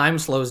 then time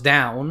slows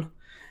down.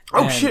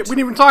 Oh shit, we didn't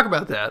even talk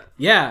about that.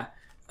 Yeah.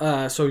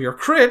 So your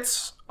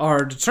crits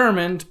are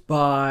determined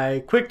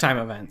by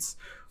QuickTime events,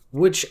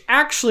 which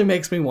actually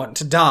makes me want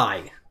to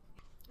die.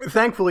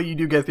 Thankfully, you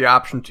do get the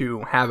option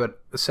to have it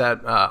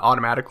set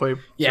automatically.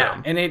 Yeah,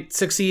 so. And it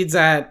succeeds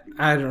at,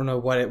 I don't know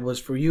what it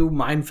was for you.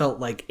 Mine felt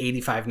like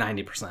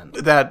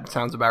 85-90%. That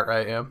sounds about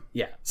right, yeah.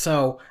 Yeah,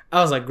 so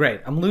I was like,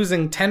 great. I'm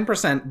losing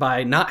 10%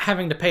 by not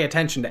having to pay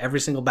attention to every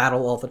single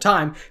battle all the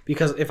time,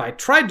 because if I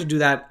tried to do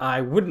that,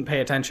 I wouldn't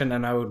pay attention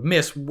and I would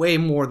miss way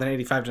more than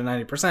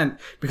 85-90%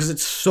 because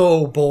it's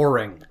so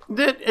boring.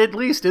 That at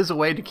least is a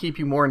way to keep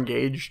you more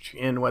engaged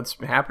in what's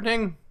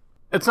happening.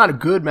 It's not a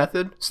good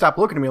method. Stop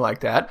looking at me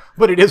like that.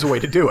 But it is a way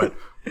to do it.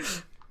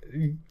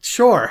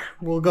 Sure,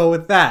 we'll go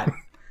with that.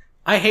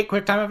 I hate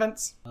QuickTime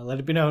events. I'll let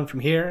it be known from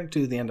here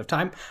to the end of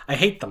time. I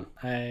hate them.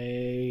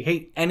 I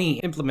hate any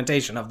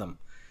implementation of them.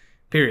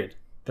 Period.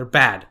 They're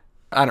bad.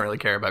 I don't really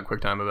care about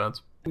QuickTime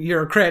events.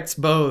 Your crits,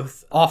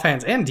 both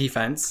offense and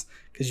defense,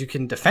 because you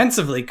can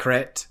defensively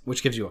crit,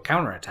 which gives you a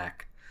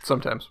counterattack.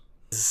 Sometimes.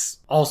 Is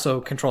also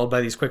controlled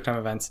by these QuickTime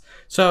events.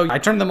 So I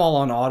turned them all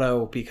on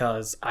auto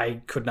because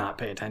I could not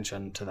pay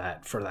attention to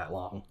that for that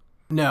long.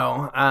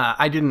 No,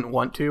 I didn't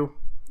want to.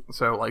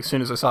 So, like, as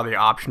soon as I saw the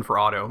option for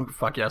auto,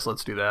 fuck yes,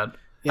 let's do that.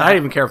 Yeah. I don't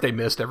even care if they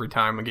missed every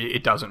time. Like,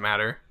 it doesn't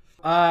matter.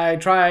 I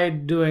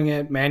tried doing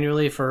it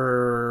manually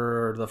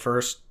for the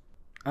first,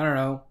 I don't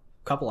know,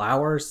 couple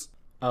hours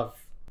of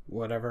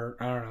whatever.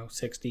 I don't know,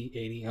 60,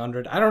 80,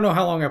 100. I don't know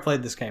how long I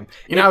played this game.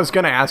 I was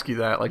going to ask you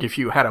that, like, if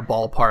you had a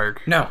ballpark.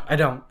 No, I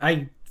don't.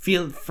 I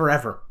feel it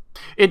forever.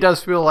 It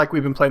does feel like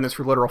we've been playing this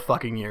for literal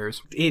fucking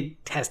years. It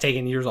has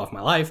taken years off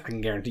my life. I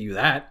can guarantee you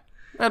that.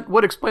 That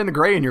would explain the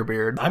gray in your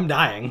beard. I'm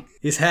dying.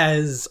 This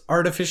has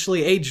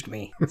artificially aged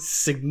me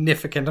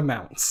significant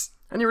amounts.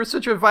 And you were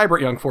such a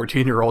vibrant young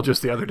 14-year-old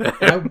just the other day.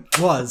 I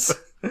was.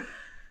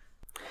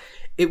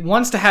 It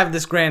wants to have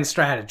this grand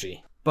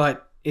strategy,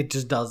 but it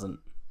just doesn't.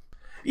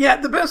 Yeah,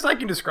 the best I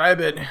can describe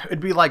it, it'd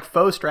be like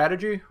faux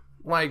strategy.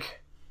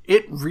 Like,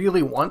 it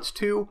really wants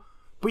to,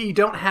 but you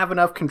don't have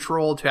enough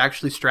control to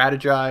actually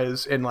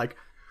strategize and, like,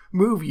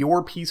 move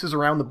your pieces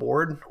around the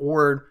board,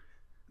 or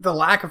the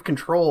lack of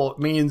control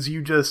means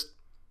you just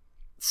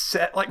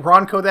set, like,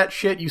 Ronco that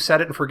shit, you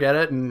set it and forget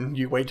it, and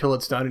you wait till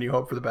it's done and you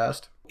hope for the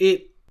best.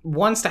 It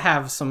wants to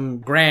have some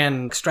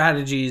grand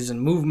strategies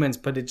and movements,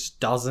 but it just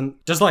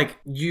doesn't. Just like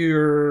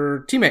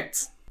your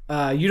teammates.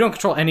 You don't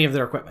control any of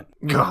their equipment.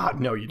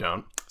 God, no you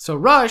don't. So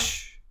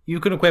Rush,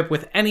 you can equip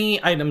with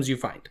any items you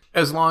find.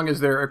 As long as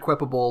they're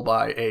equipable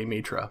by a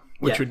Mitra,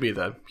 which would be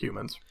the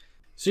humans.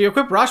 So you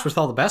equip Rush with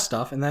all the best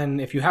stuff, and then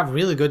if you have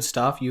really good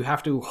stuff, you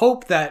have to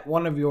hope that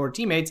one of your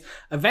teammates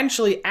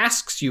eventually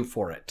asks you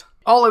for it.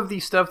 All of the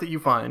stuff that you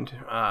find,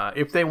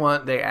 if they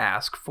want, they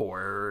ask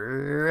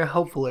for,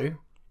 hopefully.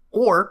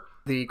 Or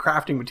the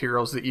crafting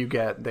materials that you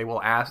get, they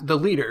will ask, the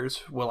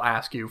leaders will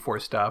ask you for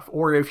stuff.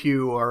 Or if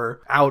you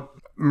are out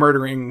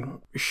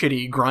murdering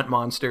shitty grunt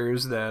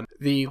monsters, then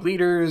the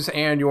leaders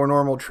and your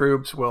normal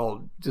troops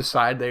will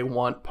decide they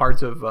want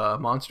parts of a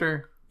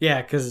monster.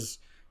 Yeah, because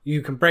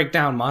you can break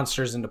down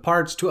monsters into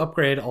parts to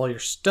upgrade all your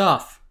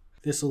stuff.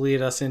 This will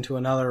lead us into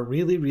another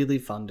really, really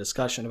fun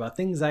discussion about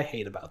things I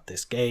hate about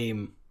this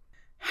game.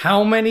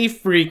 How many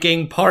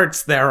freaking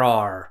parts there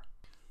are!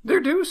 There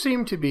do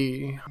seem to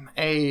be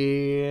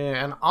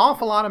an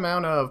awful lot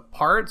amount of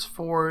parts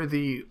for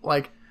the,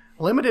 like,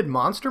 limited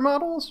monster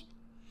models.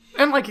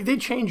 And, like, they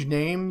change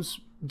names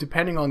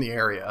depending on the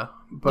area,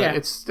 but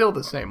it's still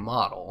the same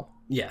model.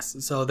 Yes,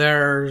 so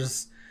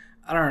there's,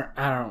 I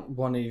don't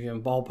want to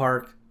even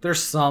ballpark.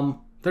 There's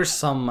some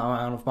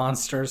amount of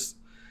monsters.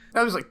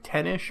 That was like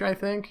 10-ish, I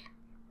think.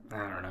 I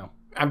don't know.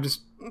 I'm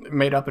just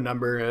made up a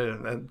number.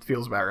 That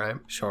feels about right.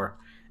 Sure.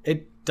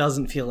 It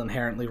doesn't feel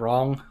inherently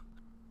wrong.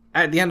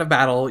 At the end of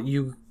battle,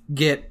 you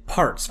get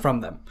parts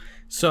from them.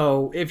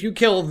 So if you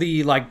kill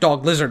the, like,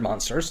 dog lizard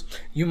monsters,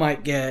 you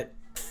might get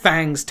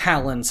fangs,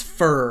 talons,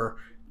 fur,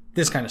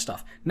 this kind of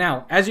stuff.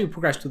 Now, as you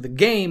progress through the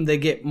game, they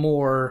get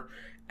more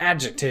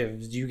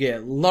adjectives. You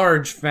get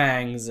large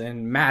fangs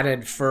and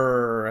matted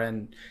fur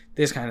and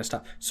this kind of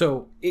stuff.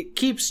 So it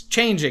keeps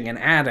changing and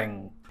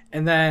adding.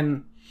 And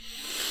then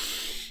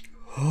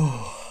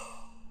I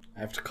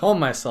have to calm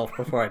myself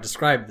before I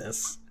describe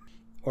this,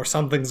 or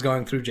something's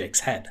going through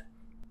Jake's head.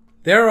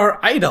 There are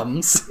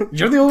items.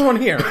 You're the only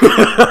one here.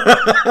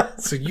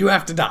 So you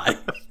have to die.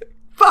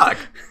 Fuck!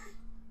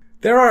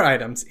 There are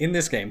items in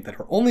this game that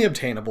are only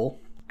obtainable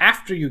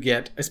after you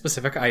get a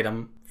specific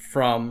item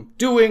from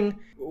doing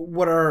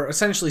what are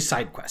essentially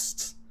side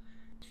quests.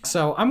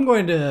 So I'm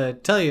going to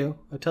tell you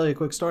a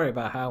quick story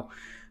about how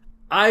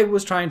I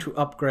was trying to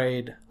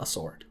upgrade a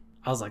sword.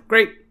 I was like,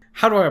 great,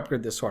 how do I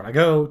upgrade this sword? I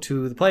go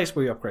to the place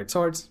where you upgrade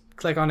swords,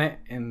 click on it,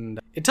 and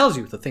it tells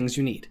you the things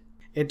you need.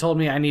 It told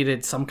me I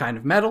needed some kind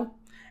of metal,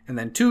 and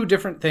then 2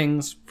 different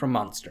things from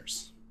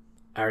monsters.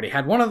 I already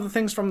had one of the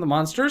things from the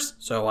monsters,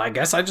 so I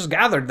guess I just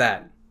gathered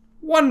that.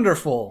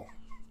 Wonderful.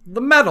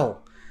 The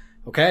metal.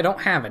 Okay, I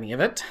don't have any of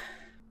it.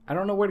 I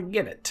don't know where to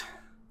get it.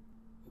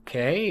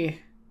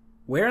 Okay,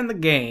 where in the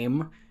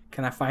game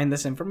can I find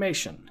this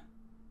information?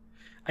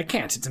 I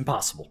can't, it's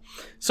impossible.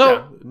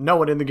 So no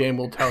one in the game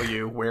will tell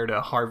you where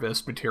to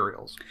harvest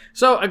materials.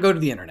 So I go to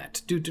the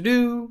internet.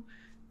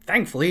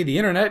 Thankfully, the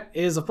internet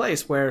is a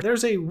place where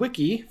there's a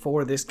wiki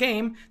for this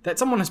game that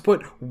someone has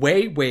put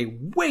way, way,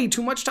 way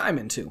too much time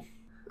into.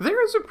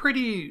 There is a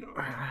pretty,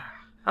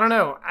 I don't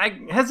know,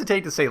 I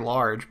hesitate to say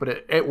large,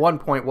 but at one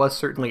point was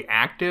certainly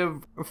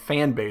active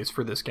fan base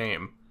for this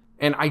game.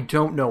 And I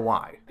don't know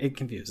why. It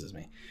confuses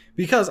me.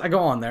 Because I go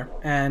on there,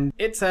 and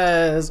it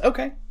says,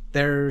 okay,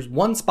 there's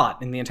one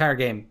spot in the entire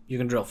game you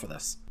can drill for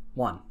this.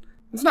 One.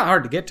 It's not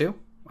hard to get to.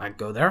 I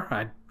go there,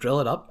 I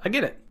drill it up, I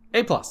get it.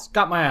 A+,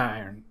 got my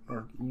iron.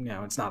 Or,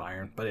 it's not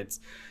iron, but it's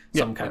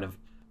some kind of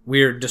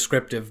weird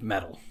descriptive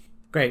metal.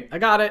 Great, I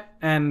got it,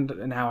 and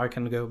now I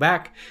can go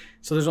back.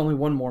 So there's only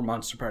one more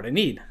monster part I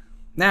need.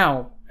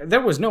 Now,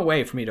 there was no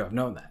way for me to have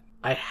known that.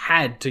 I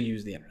had to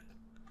use the internet.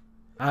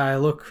 I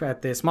look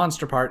at this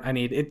monster part I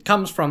need. It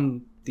comes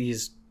from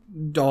these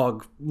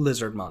dog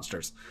lizard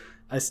monsters.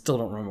 I still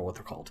don't remember what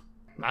they're called.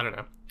 I don't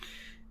know.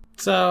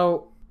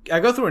 So I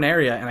go through an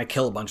area and I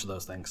kill a bunch of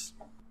those things.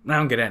 I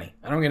don't get any.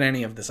 I don't get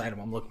any of this item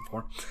I'm looking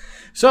for.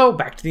 So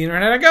back to the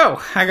internet I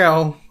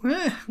go.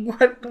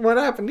 What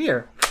happened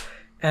here?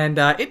 And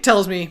it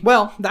tells me,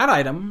 well, that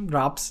item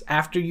drops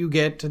after you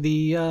get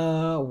the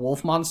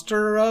Wolf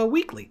Monster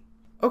Weekly.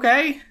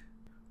 Okay,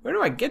 where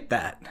do I get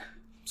that?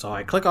 So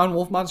I click on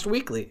Wolf Monster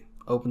Weekly.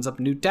 Opens up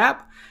a new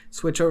tab.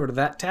 Switch over to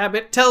that tab.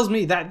 It tells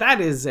me that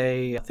that is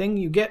a thing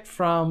you get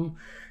from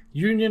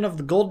Union of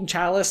the Golden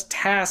Chalice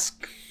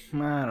task. I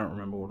don't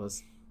remember what it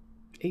was.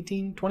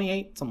 18,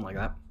 28, something like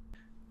that.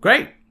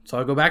 Great. So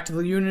I go back to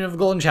the Union of the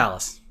Golden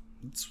Chalice.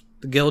 It's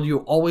the guild you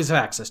always have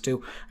access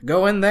to. I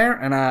go in there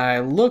and I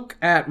look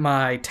at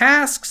my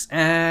tasks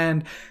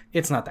and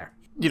it's not there.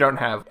 You don't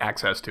have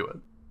access to it.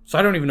 So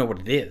I don't even know what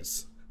it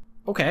is.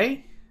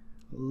 Okay.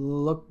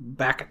 Look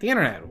back at the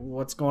internet.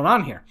 What's going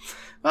on here?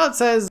 Well, it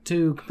says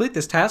to complete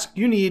this task,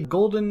 you need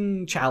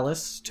Golden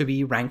Chalice to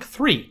be rank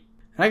 3.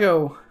 And I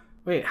go,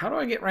 wait, how do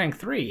I get rank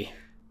 3?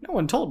 No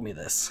one told me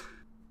this.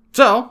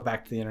 So,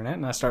 back to the internet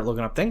and I start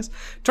looking up things.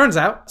 Turns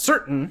out,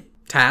 certain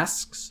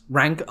tasks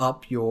rank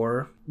up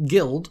your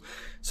guild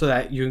so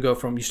that you can go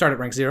from, you start at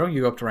rank 0,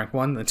 you go up to rank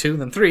 1, then 2,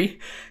 then 3.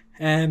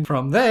 And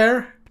from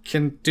there,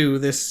 can do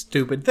this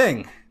stupid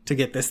thing to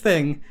get this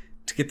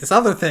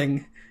other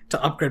thing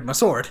to upgrade my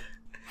sword.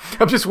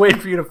 I'm just waiting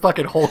for you to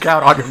fucking Hulk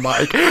out on your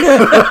mic.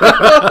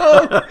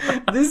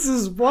 This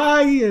is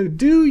why you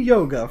do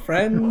yoga,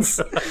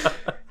 friends.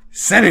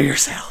 Center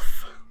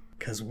yourself,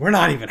 because we're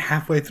not even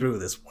halfway through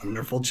this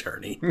wonderful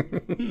journey.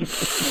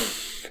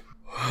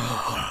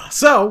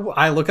 So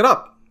I look it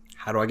up.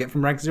 How do I get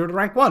from rank 0 to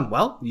rank 1?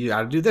 Well, you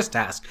gotta do this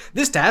task.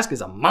 This task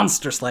is a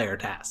Monster Slayer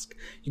task.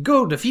 You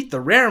go defeat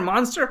the rare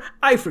monster.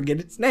 I forget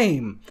its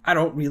name. I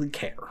don't really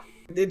care.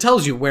 It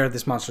tells you where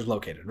this monster is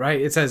located,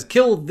 right? It says,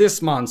 kill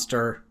this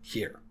monster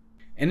here.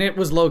 And it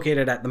was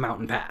located at the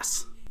Mountain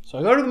Pass. So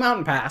I go to the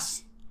Mountain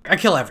Pass. I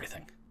kill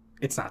everything.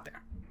 It's not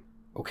there.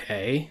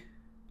 Okay.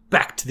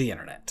 Back to the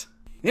internet.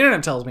 The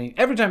internet tells me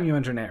every time you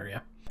enter an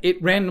area, it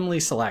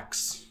randomly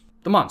selects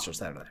the monsters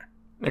that are there.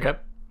 Okay.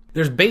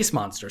 There's base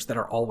monsters that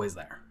are always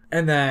there.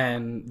 And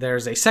then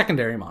there's a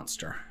secondary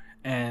monster.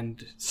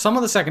 And some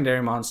of the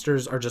secondary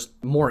monsters are just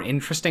more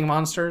interesting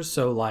monsters.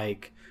 So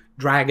like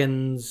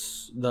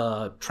dragons,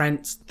 the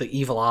Trents, the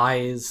evil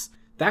eyes,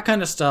 that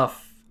kind of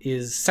stuff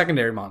is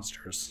secondary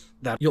monsters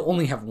that you'll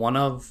only have one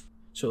of.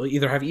 So you'll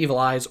either have evil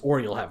eyes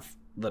or you'll have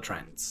the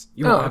Trents.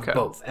 You won't have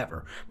both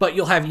ever. But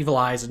you'll have evil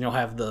eyes and you'll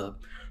have the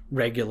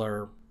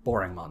regular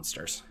boring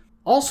monsters.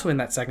 Also in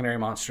that secondary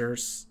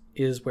monsters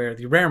is where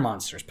the rare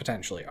monsters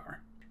potentially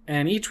are.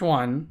 And each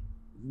one,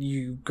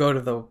 you go to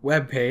the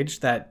webpage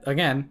that,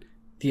 again,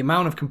 the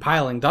amount of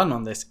compiling done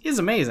on this is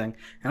amazing.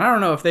 And I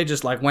don't know if they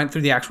just like went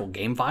through the actual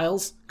game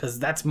files, because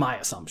that's my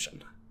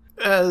assumption.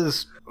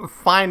 As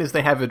fine as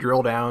they have it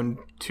drill down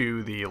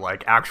to the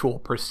like actual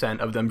percent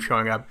of them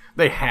showing up,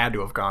 they had to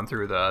have gone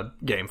through the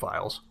game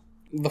files.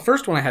 The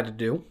first one I had to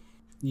do,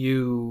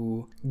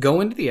 you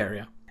go into the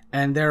area,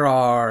 and there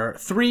are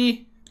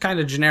 3 kind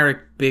of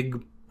generic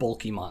big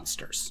bulky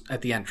monsters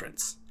at the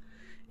entrance.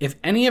 If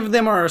any of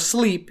them are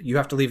asleep, you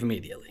have to leave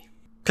immediately,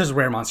 because a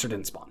rare monster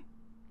didn't spawn.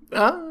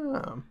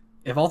 Oh.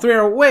 If all 3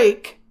 are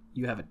awake,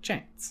 you have a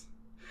chance.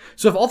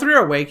 So if all 3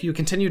 are awake, you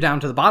continue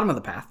down to the bottom of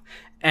the path,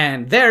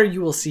 and there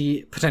you will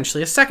see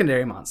potentially a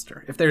secondary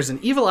monster. If there's an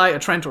evil eye, a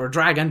Trent, or a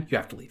dragon, you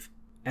have to leave.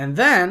 And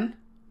then,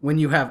 when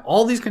you have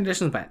all these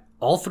conditions met,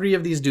 all 3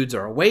 of these dudes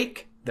are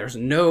awake, there's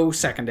no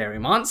secondary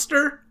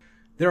monster,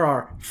 there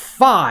are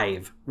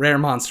 5 rare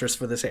monsters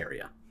for this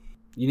area.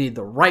 You need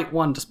the right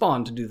one to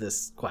spawn to do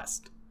this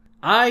quest.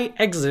 I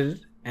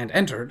exited and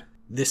entered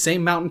the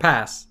same mountain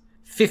pass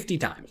 50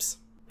 times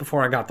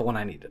before I got the one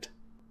I needed.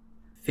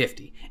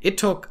 50. It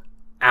took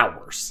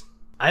hours.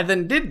 I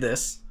then did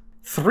this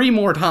 3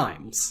 more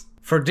times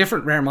for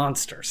different rare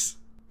monsters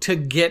to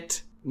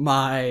get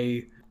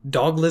my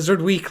dog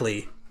lizard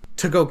weekly,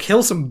 to go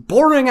kill some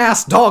boring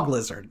ass dog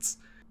lizards,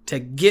 to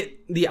get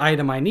the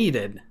item I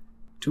needed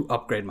to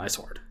upgrade my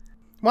sword.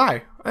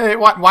 Why?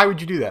 Why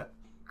would you do that?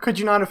 Could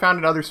you not have found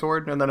another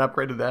sword and then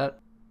upgraded that?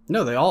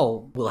 No, they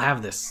all will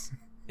have this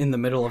in the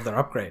middle of their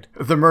upgrade.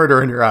 The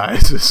murder in your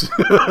eyes is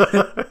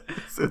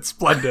it's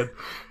splendid.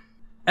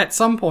 At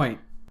some point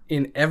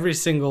in every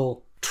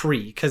single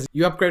tree, because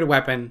you upgrade a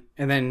weapon,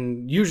 and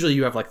then usually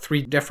you have like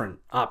 3 different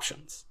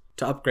options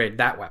to upgrade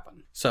that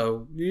weapon.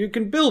 So you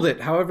can build it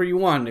however you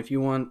want. If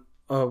you want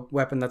a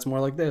weapon that's more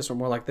like this or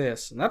more like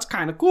this, and that's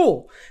kind of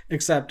cool.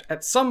 Except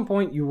at some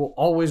point you will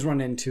always run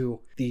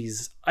into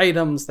these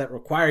items that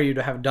require you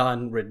to have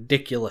done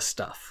ridiculous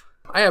stuff.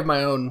 I have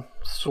my own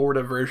sort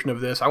of version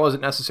of this. I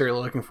wasn't necessarily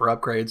looking for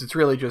upgrades. It's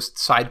really just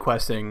side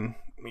questing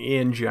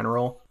in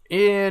general.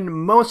 In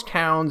most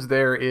towns,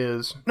 there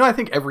is... No, I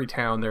think every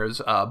town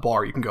there's a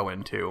bar you can go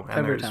into. And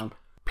Every there's town.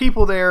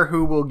 people there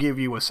who will give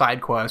you a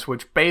side quest,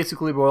 which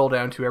basically boil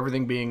down to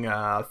everything being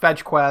a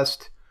fetch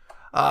quest.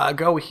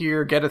 Go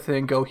here, get a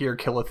thing, go here,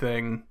 kill a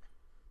thing.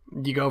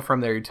 You go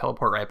from there, you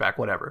teleport right back,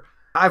 whatever.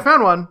 I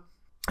found one.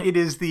 It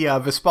is the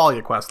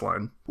Vespalia quest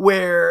line,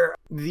 where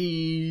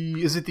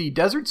is it the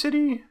desert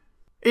city?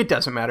 It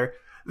doesn't matter.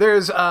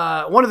 There's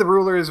one of the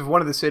rulers of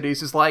one of the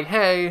cities is like,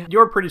 hey,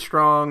 you're pretty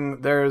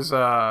strong. There's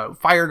a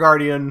fire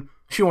guardian.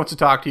 She wants to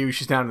talk to you.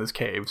 She's down in this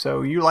cave.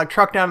 So you like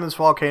truck down to this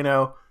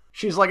volcano.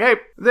 She's like, hey,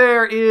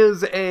 there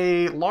is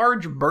a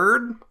large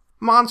bird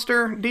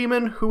monster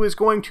demon who is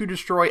going to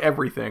destroy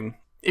everything.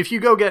 If you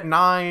go get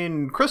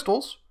 9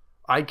 crystals,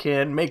 I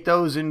can make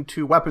those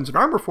into weapons and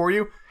armor for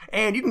you,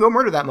 and you can go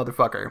murder that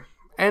motherfucker.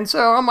 And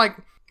so I'm like,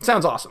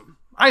 sounds awesome.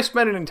 I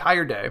spent an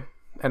entire day,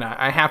 and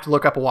I have to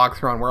look up a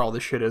walkthrough on where all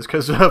this shit is,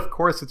 because of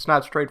course it's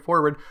not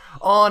straightforward,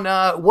 on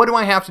what do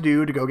I have to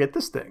do to go get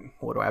this thing?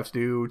 What do I have to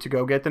do to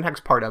go get the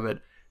next part of it?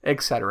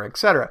 Etc.,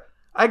 etc.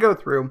 I go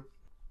through.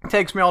 It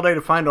takes me all day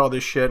to find all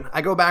this shit.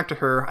 I go back to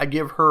her. I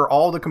give her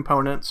all the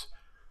components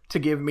to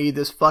give me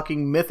this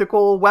fucking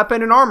mythical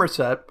weapon and armor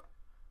set,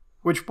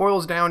 which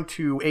boils down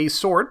to a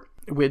sword,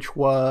 which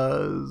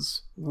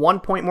was 1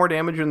 point more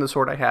damage than the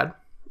sword I had.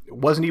 It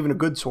wasn't even a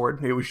good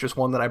sword. It was just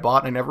one that I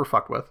bought and I never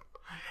fucked with.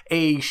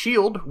 A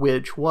shield,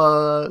 which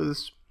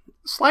was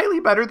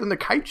slightly better than the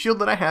kite shield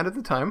that I had at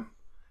the time.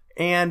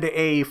 And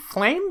a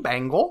flame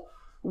bangle,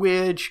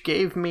 which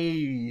gave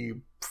me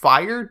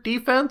fire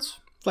defense.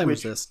 Flame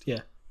resist,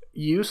 yeah.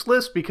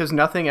 Useless because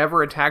nothing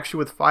ever attacks you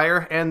with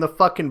fire. And the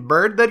fucking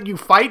bird that you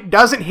fight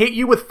doesn't hit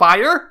you with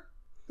fire?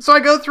 So I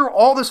go through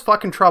all this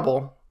fucking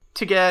trouble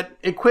to get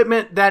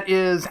equipment that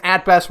is,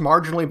 at best,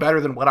 marginally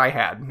better than what I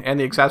had, and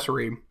the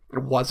accessory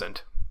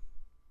wasn't.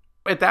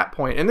 At that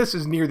point, and this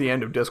is near the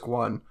end of Disc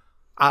 1,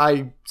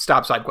 I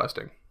stopped side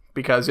questing,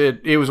 because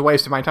it was a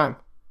waste of my time.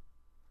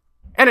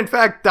 And in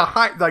fact,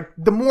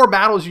 the more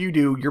battles you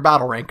do, your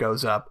battle rank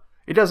goes up.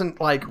 It doesn't,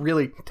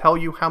 really tell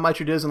you how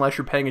much it is unless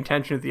you're paying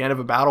attention at the end of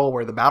a battle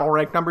where the battle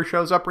rank number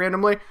shows up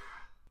randomly.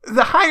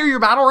 The higher your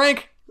battle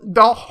rank,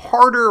 the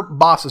harder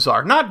bosses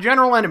are. Not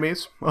general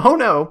enemies. Oh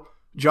no.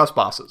 Just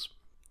bosses.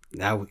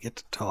 Now we get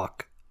to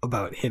talk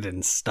about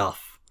hidden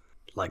stuff,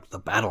 like the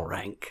battle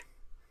rank.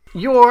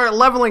 Your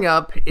leveling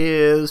up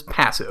is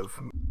passive.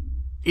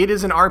 It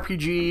is an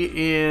RPG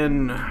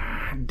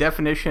in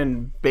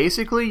definition.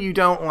 Basically, you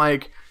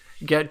don't,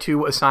 get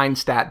to assign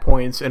stat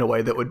points in a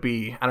way that would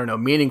be,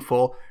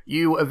 meaningful.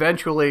 You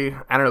eventually,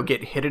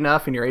 get hit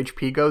enough and your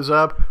HP goes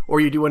up,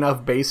 or you do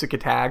enough basic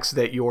attacks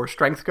that your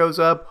strength goes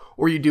up,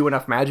 or you do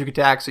enough magic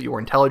attacks that your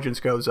intelligence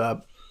goes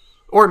up.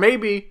 Or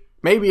maybe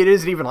it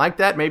isn't even like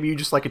that. Maybe you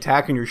just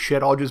attack and your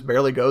shit all just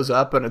barely goes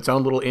up in its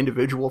own little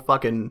individual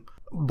fucking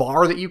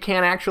bar that you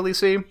can't actually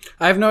see.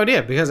 I have no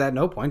idea, because at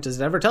no point does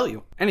it ever tell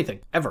you anything,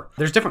 ever.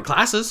 There's different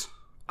classes.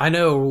 I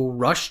know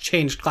Rush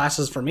changed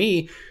classes for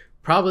me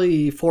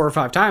probably 4 or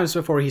 5 times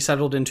before he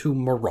settled into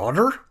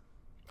Marauder.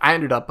 I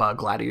ended up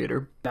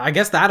Gladiator. I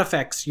guess that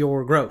affects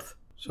your growth.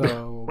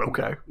 So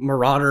okay.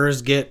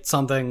 Marauders get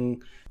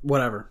something,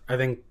 whatever. I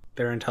think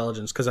they're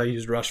intelligence, because I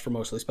used Rush for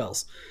mostly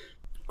spells.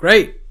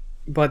 Great.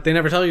 But they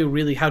never tell you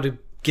really how to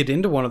get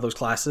into one of those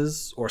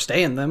classes, or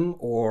stay in them,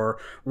 or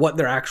what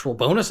their actual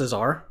bonuses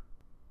are.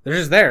 They're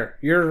just there.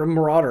 You're a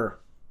Marauder.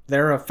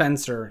 They're a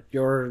Fencer.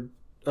 You're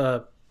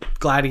a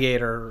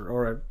Gladiator,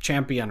 or a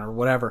Champion, or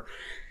whatever.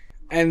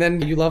 And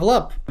then you level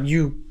up.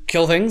 You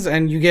kill things,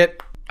 and you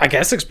get, I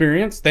guess,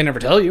 experience. They never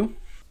tell you.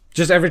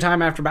 Just every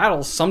time after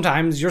battles,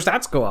 sometimes your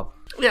stats go up.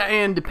 Yeah,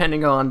 and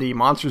depending on the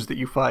monsters that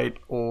you fight,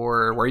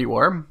 or where you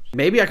are.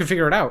 Maybe I could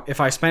figure it out if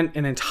I spent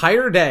an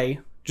entire day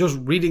just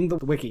reading the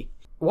wiki.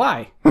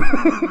 Why?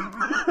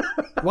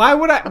 Why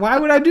would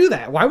I do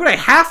that? Why would I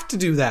have to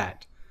do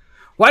that?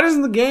 Why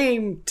doesn't the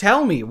game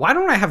tell me? Why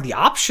don't I have the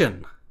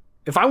option?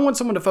 If I want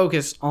someone to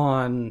focus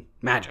on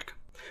magic,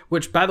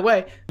 which, by the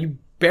way, you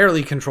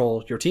barely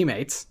control your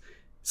teammates,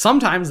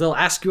 sometimes they'll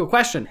ask you a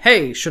question.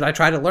 Hey, should I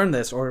try to learn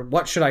this? Or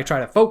what should I try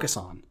to focus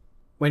on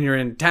when you're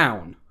in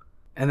town?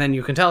 And then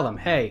you can tell them,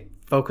 hey,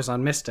 focus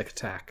on mystic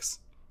attacks.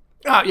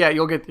 Oh, yeah,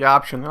 you'll get the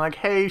option. They're like,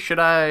 hey, should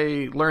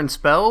I learn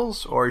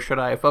spells or should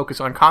I focus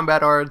on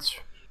combat arts?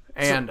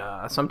 And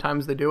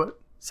sometimes they do it.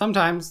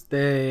 Sometimes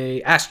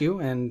they ask you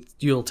and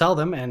you'll tell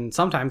them, and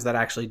sometimes that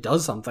actually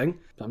does something.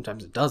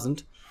 Sometimes it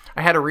doesn't.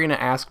 I had Arena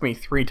ask me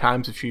 3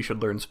 times if she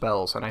should learn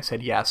spells, and I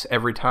said yes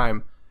every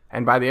time.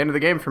 And by the end of the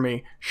game for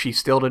me, she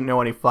still didn't know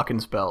any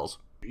fucking spells.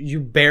 You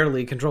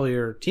barely control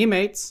your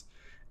teammates,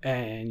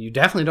 and you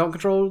definitely don't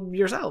control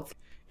yourself.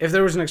 If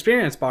there was an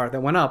experience bar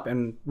that went up,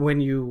 and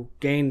when you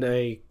gained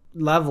a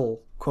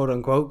level, quote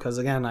unquote, because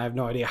again, I have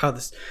no idea how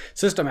this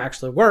system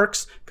actually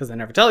works, because they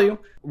never tell you,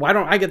 why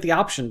don't I get the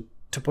option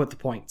to put the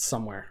points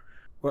somewhere?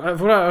 What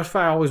if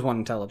I always want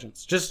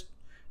intelligence? Just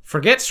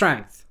forget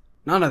strength.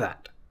 None of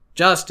that.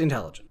 Just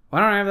intelligence. Why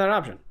don't I have that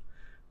option?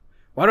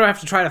 Why do I have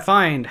to try to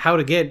find how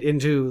to get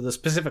into the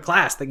specific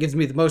class that gives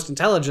me the most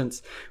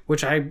intelligence,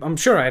 which I'm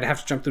sure I'd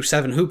have to jump through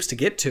 7 hoops to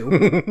get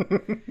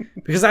to?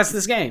 Because that's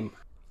this game.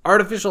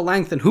 Artificial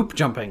length and hoop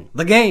jumping.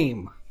 The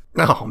game.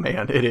 Oh,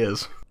 man, it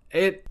is.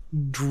 It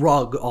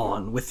drug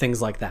on with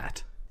things like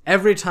that.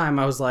 Every time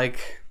I was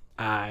like,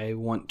 I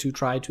want to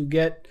try to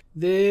get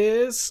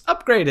this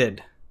upgraded.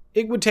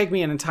 It would take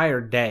me an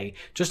entire day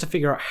just to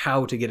figure out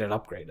how to get it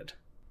upgraded.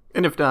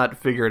 And if not,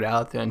 figure it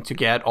out then to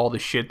get all the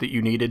shit that you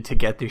needed to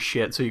get this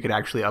shit so you could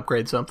actually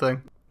upgrade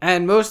something.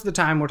 And most of the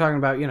time we're talking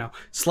about,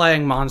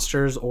 slaying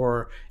monsters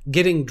or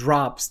getting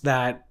drops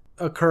that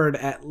occurred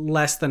at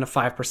less than a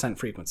 5%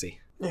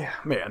 frequency. Yeah,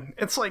 man.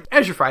 It's like,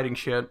 as you're fighting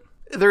shit,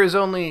 there is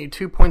only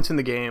 2 points in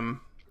the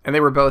game, and they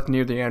were both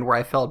near the end where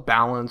I felt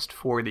balanced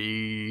for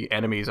the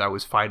enemies I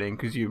was fighting,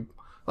 because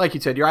like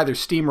you said, you either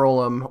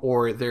steamroll them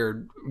or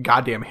they're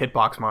goddamn hit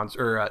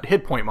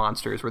point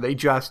monsters where they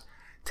just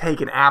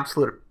take an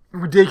absolute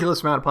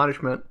ridiculous amount of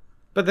punishment.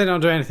 But they don't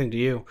do anything to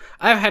you.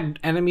 I've had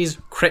enemies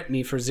crit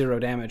me for 0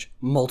 damage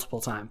multiple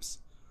times.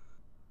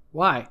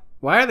 Why?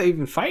 Why are they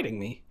even fighting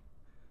me?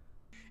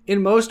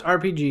 In most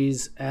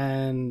RPGs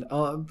and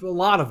a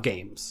lot of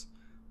games,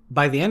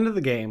 by the end of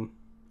the game,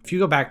 if you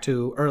go back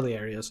to early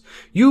areas,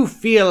 you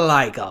feel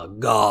like a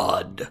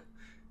god.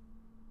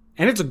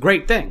 And it's a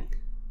great thing.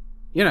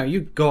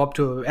 You go up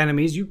to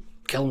enemies, you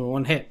kill them in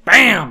 1 hit.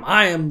 Bam!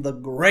 I am the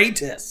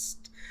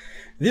greatest.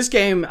 This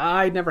game,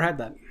 I never had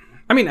that.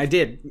 I mean, I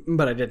did,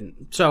 but I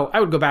didn't. So I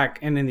would go back,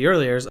 and in the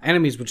early years,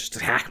 enemies would just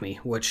attack me,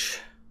 which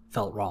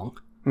felt wrong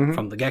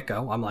from the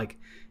get-go. I'm like,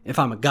 if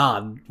I'm a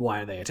god,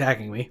 why are they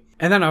attacking me?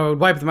 And then I would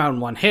wipe them out in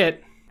 1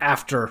 hit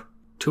after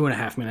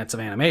 2.5 minutes of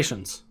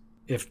animations,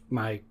 if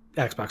my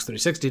Xbox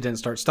 360 didn't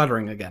start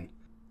stuttering again.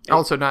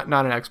 Also, not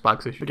an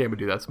Xbox issue. The game would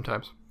do that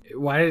sometimes.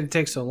 Why did it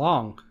take so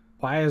long?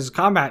 Why is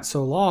combat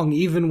so long,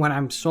 even when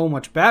I'm so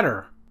much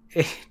better?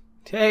 It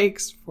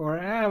takes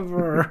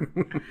forever.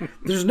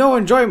 There's no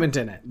enjoyment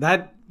in it.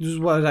 That is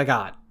what I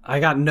got.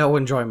 I got no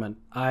enjoyment.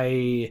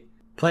 I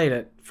played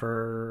it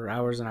for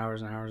hours and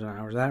hours and hours and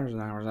hours and hours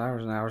and hours and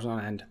hours and hours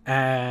on end.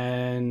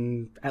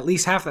 And at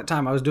least half that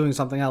time I was doing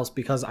something else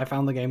because I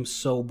found the game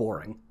so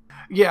boring.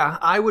 Yeah,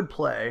 I would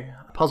play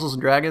Puzzles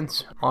and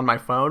Dragons on my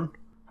phone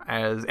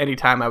as any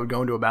time I would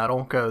go into a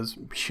battle because,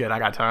 shit, I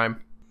got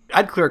time.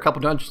 I'd clear a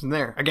couple dungeons in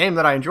there. A game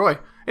that I enjoy.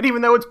 And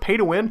even though it's pay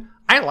to win,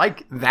 I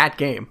like that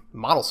game. The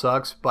model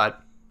sucks,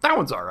 but that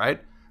one's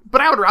alright.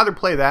 But I would rather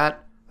play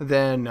that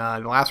than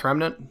Last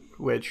Remnant,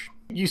 which,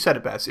 you said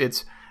it best.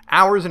 It's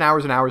hours and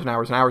hours and hours and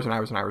hours and hours and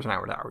hours and hours and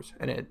hours and hours.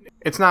 And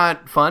it's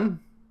not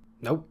fun.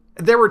 Nope.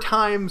 There were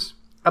times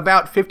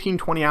about 15,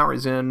 20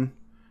 hours in,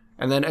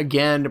 and then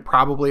again,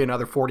 probably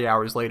another 40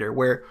 hours later,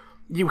 where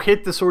you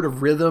hit the sort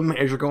of rhythm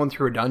as you're going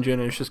through a dungeon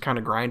and it's just kind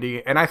of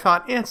grindy. And I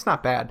thought, it's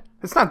not bad.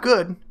 It's not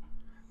good,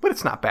 but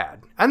it's not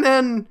bad. And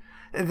then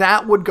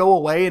that would go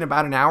away in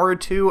about an hour or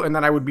two, and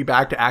then I would be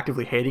back to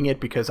actively hating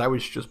it because I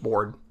was just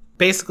bored.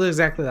 Basically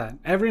exactly that.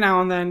 Every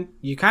now and then,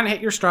 you kind of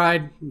hit your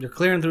stride, you're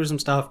clearing through some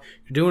stuff,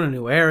 you're doing a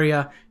new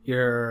area,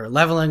 you're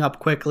leveling up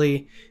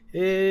quickly,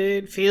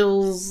 it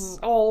feels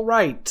all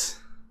right.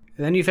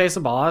 And then you face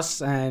a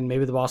boss, and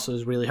maybe the boss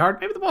was really hard,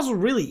 maybe the boss was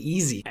really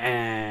easy.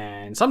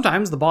 And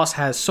sometimes the boss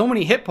has so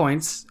many hit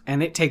points,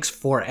 and it takes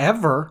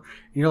forever,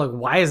 and you're like,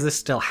 why is this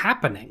still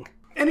happening?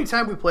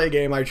 Anytime we play a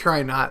game, I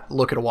try not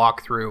look at a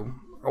walkthrough,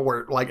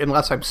 or like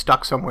unless I'm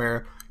stuck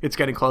somewhere, it's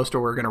getting close to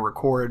where we're going to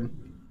record.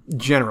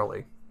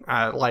 Generally,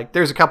 like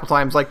there's a couple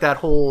times like that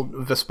whole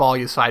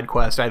Vespalia side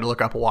quest, I had to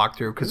look up a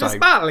walkthrough because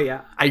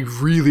I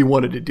really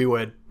wanted to do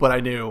it, but I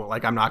knew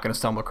like I'm not going to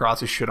stumble across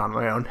this shit on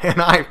my own,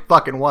 and I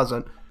fucking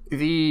wasn't.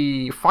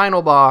 The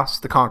final boss,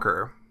 the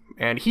Conqueror,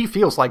 and he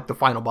feels like the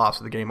final boss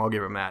of the game. I'll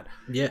give him that.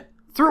 Yeah.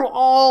 Through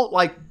all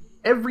like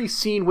every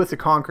scene with the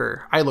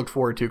Conqueror, I looked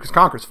forward to because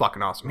Conqueror's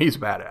fucking awesome. He's a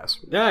badass.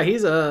 Yeah,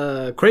 he's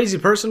a crazy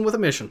person with a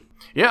mission.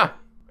 Yeah,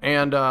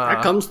 and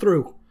that comes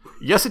through.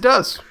 Yes, it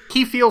does.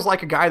 He feels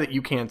like a guy that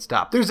you can't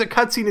stop. There's a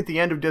cutscene at the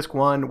end of Disc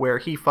 1 where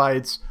he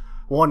fights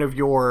one of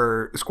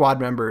your squad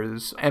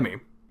members, Emmy,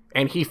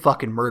 and he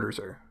fucking murders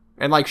her.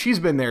 And like she's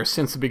been there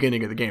since the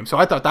beginning of the game, so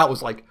I thought that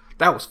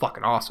was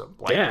fucking awesome.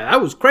 Like, yeah, that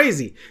was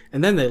crazy.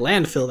 And then they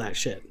landfill that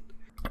shit.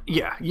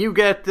 Yeah, you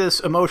get this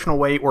emotional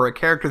weight where a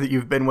character that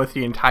you've been with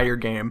the entire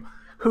game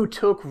who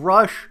took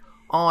Rush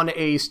on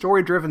a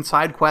story-driven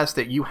side quest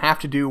that you have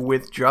to do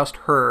with just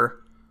her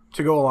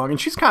to go along,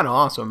 and she's kind of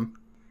awesome.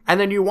 And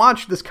then you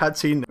watch this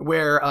cutscene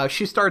where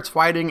she starts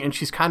fighting and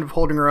she's kind of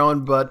holding her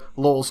own, but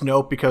lols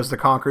nope because the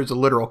Conqueror's a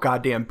literal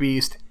goddamn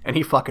beast and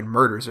he fucking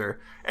murders her.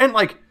 And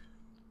like,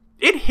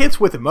 it hits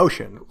with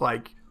emotion.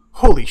 Like,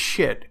 holy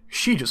shit,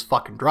 she just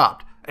fucking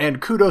dropped.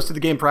 And kudos to the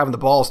game for having the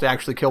balls to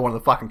actually kill one of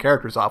the fucking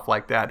characters off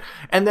like that.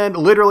 And then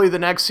literally the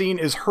next scene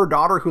is her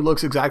daughter who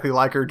looks exactly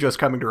like her just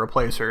coming to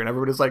replace her. And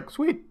everybody's like,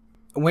 sweet.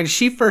 When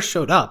she first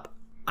showed up,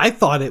 I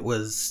thought it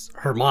was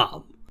her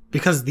mom.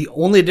 Because the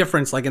only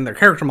difference, like in their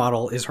character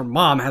model, is her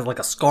mom has like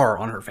a scar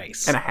on her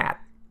face. And a hat.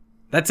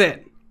 That's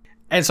it.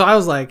 And so I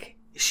was like,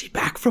 is she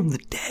back from the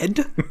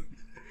dead?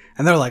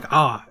 And they're like,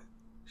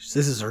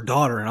 This is her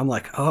daughter. And I'm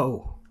like,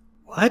 oh,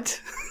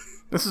 what?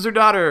 This is her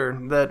daughter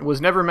that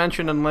was never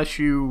mentioned unless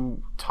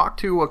you talk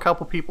to a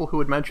couple people who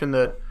would mention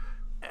that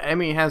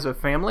Emmy has a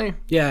family.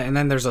 Yeah, and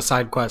then there's a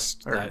side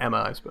quest. Or that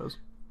Emma, I suppose.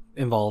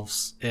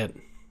 Involves it.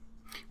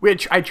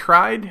 Which I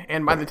tried,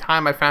 and by the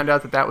time I found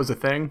out that that was a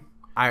thing,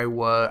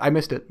 I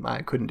missed it.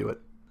 I couldn't do it.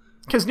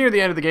 Because near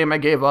the end of the game, I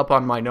gave up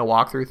on my no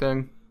walkthrough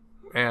thing.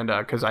 And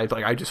because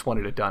I just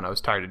wanted it done. I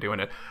was tired of doing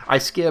it. I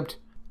skipped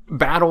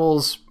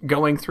battles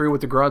going through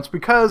with the grunts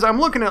because I'm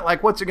looking at,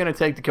 like, what's it going to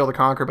take to kill the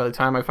Conqueror by the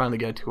time I finally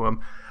get to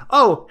him.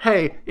 Oh,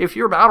 hey, if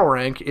your battle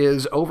rank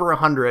is over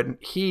 100,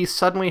 he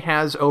suddenly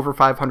has over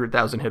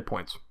 500,000 hit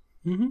points.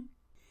 Mm-hmm.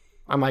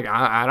 I'm like,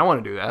 I don't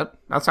want to do that.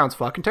 That sounds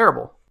fucking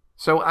terrible.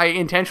 So I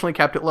intentionally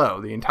kept it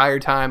low the entire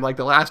time. Like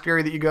the last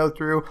area that you go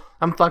through,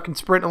 I'm fucking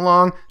sprinting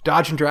along,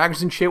 dodging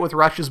dragons and shit with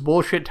Rush's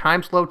bullshit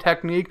time slow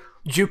technique,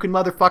 juking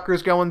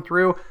motherfuckers going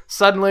through.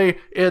 Suddenly,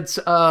 it's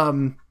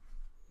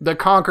the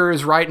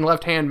Conqueror's right and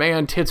left hand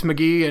man, Tits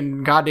McGee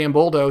and goddamn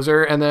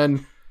Bulldozer, and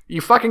then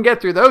you fucking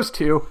get through those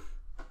two.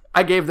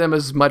 I gave them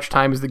as much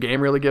time as the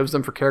game really gives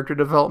them for character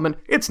development.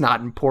 It's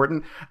not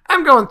important.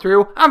 I'm going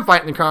through. I'm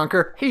fighting the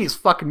Conqueror. He's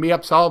fucking me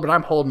up solid, but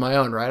I'm holding my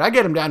own, right? I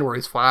get him down to where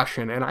he's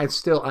flashing, and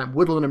I'm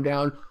whittling him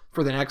down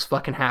for the next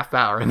fucking half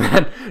hour.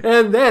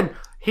 And then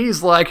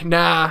he's like,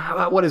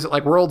 nah, what is it,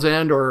 like World's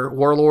End or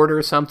Warlord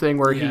or something,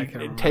 where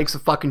he takes a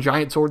fucking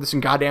giant sword that's in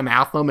goddamn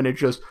Athlum, and it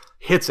just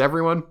hits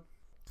everyone.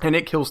 And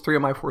it kills 3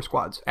 of my 4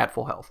 squads at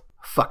full health.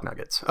 Fuck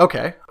nuggets.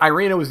 Okay.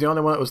 Irina was the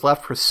only one that was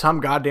left for some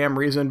goddamn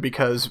reason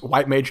because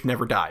White Mage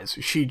never dies.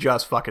 She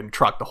just fucking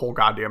trucked the whole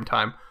goddamn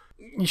time.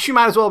 She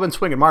might as well have been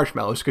swinging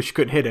marshmallows because she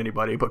couldn't hit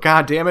anybody, but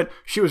god damn it,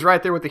 she was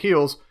right there with the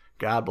heals.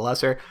 God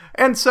bless her.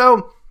 And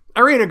so,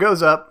 Irina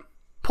goes up,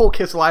 pull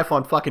Kiss Life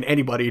on fucking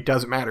anybody, it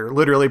doesn't matter.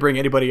 Literally bring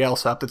anybody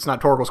else up that's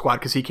not Torgal Squad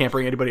because he can't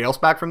bring anybody else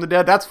back from the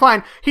dead. That's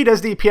fine. He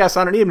does DPS,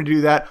 I don't need him to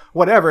do that.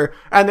 Whatever.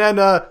 And then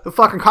the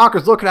fucking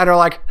Conqueror's looking at her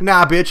like,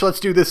 nah bitch, let's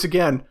do this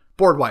again.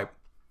 Board wipe.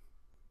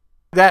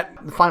 The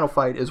final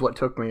fight is what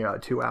took me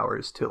 2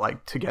 hours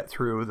to get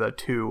through the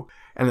 2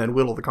 and then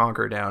whittle the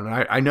Conqueror down.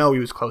 And I know he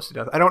was close to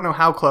death. I don't know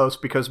how close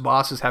because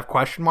bosses have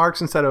question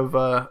marks instead of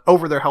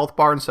over their health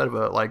bar instead of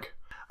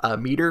a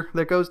meter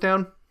that goes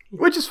down,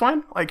 which is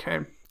fine. Like, hey,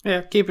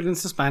 yeah, keep it in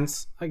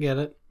suspense. I get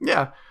it.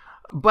 Yeah,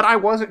 but I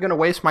wasn't going to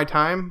waste my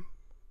time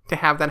to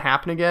have that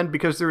happen again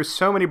because there were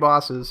so many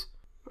bosses.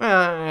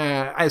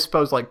 I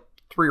suppose like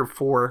 3 or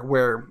 4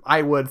 where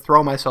I would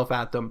throw myself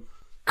at them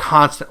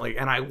constantly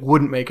and I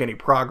wouldn't make any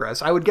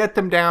progress. I would get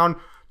them down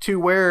to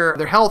where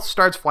their health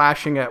starts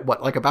flashing at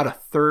about a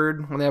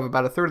third. When they have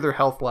about a third of their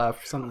health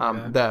left,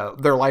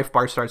 their life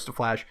bar starts to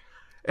flash.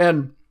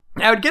 And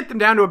I would get them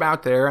down to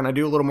about there and I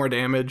do a little more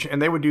damage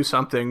and they would do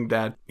something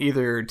that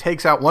either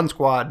takes out one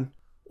squad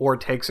or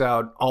takes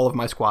out all of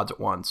my squads at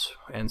once.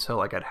 And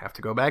so I'd have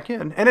to go back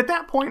in. And at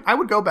that point I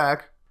would go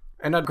back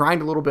and I'd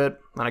grind a little bit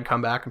and I'd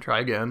come back and try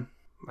again.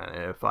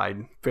 And if I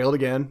failed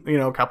again,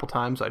 a couple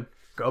times, I'd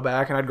go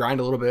back and I'd grind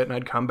a little bit and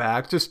I'd come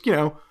back just,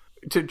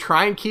 to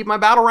try and keep my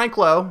battle rank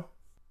low.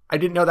 I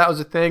didn't know that was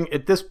a thing.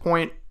 At this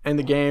point in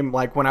the game,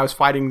 like when I was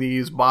fighting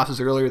these bosses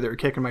earlier that were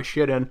kicking my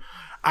shit in,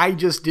 I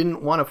just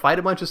didn't want to fight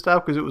a bunch of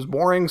stuff because it was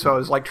boring. So I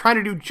was trying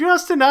to do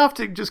just enough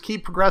to just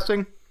keep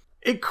progressing.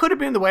 It could have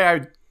been the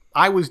way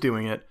I was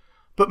doing it,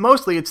 but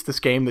mostly it's this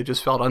game that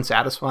just felt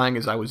unsatisfying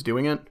as I was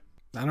doing it.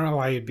 I don't know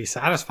why you'd be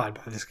satisfied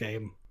by this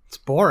game. It's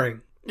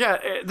boring. Yeah,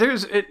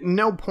 there's at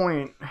no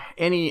point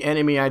any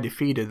enemy I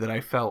defeated that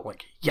I felt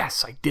like,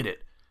 yes, I did it.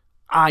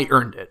 I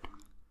earned it.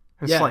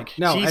 It's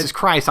Jesus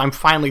Christ, I'm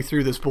finally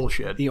through this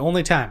bullshit. The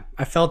only time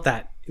I felt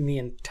that in the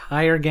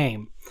entire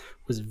game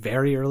was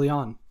very early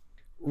on.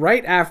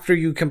 Right after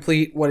you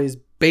complete what is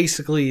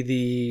basically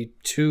the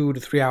 2 to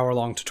 3 hour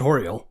long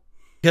tutorial.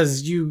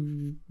 Because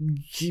you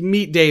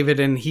meet David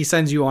and he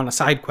sends you on a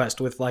side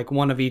quest with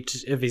one of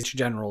each of his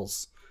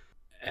generals.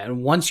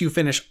 And once you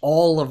finish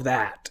all of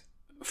that,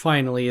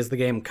 finally is the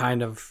game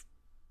kind of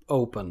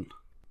open.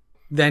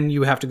 Then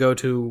you have to go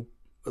to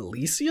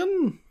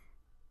Elysian?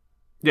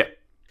 Yeah.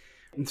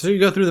 So you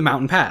go through the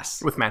mountain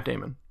pass. With Matt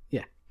Damon.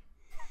 Yeah.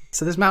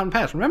 So this mountain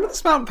pass. Remember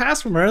this mountain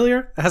pass from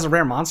earlier? That has a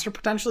rare monster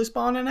potentially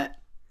spawn in it?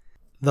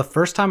 The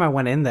first time I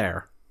went in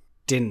there,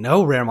 didn't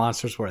know rare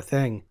monsters were a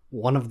thing.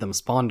 One of them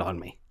spawned on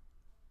me.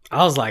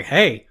 I was like,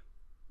 hey,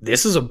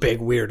 this is a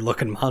big weird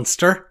looking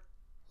monster.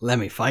 Let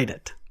me fight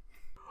it.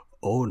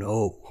 Oh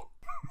no.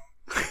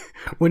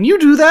 When you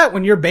do that,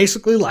 when you're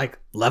basically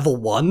level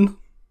 1,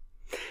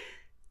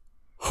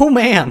 oh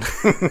man.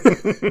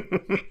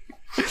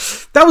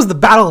 That was the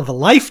battle of a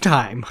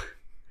lifetime.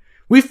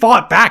 We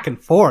fought back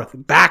and forth,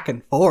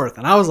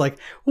 and I was like,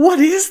 what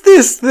is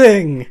this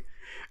thing?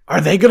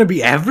 Are they going to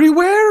be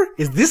everywhere?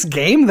 Is this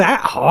game that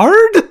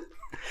hard?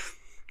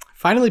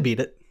 Finally beat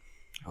it.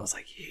 I was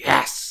like,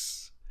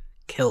 yes!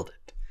 Killed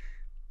it.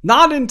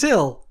 Not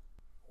until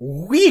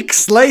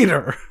weeks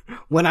later,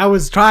 when I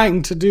was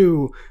trying to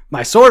do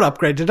my sword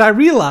upgrade, did I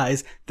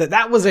realize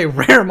that was a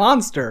rare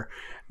monster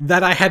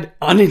that I had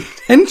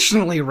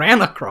unintentionally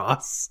ran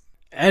across,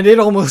 and it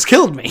almost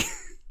killed me.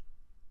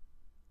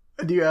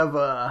 Do you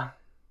have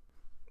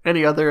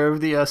any other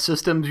of the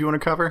systems you want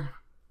to cover?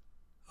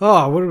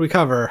 Oh, what did we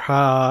cover?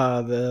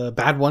 The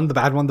bad one, the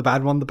bad one, the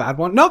bad one, the bad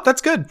one. Nope,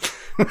 that's good.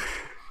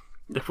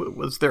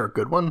 Was there a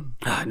good one?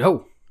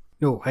 No.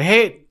 I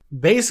hate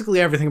basically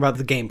everything about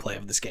the gameplay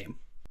of this game,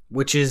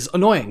 which is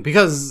annoying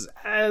because,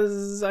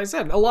 as I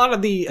said, a lot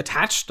of the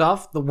attached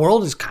stuff, the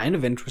world is kind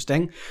of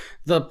interesting.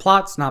 The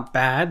plot's not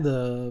bad.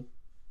 The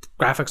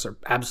graphics are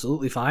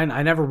absolutely fine.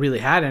 I never really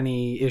had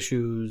any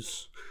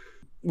issues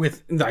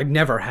with... I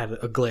never had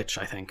a glitch,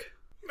 I think.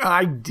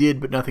 I did,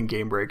 but nothing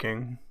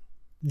game-breaking.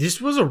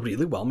 This was a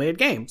really well-made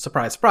game.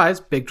 Surprise,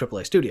 surprise, big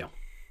AAA studio.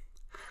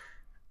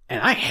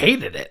 And I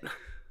hated it.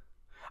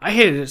 I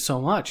hated it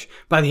so much.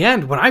 By the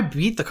end, when I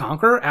beat the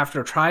Conqueror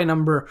after try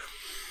number...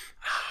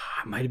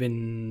 it might have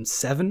been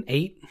 7,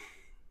 8.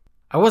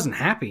 I wasn't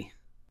happy.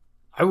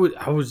 I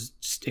was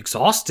just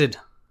exhausted.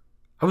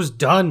 I was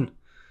done.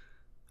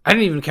 I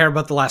didn't even care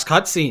about the last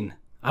cutscene.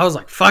 I was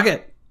like, fuck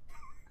it.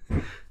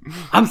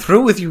 I'm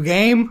through with you,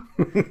 game.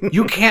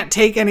 You can't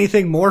take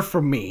anything more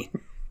from me.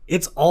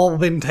 It's all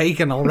been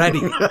taken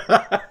already.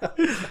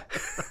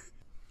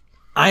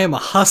 I am a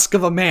husk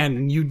of a man,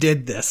 and you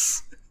did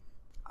this.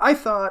 I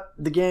thought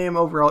the game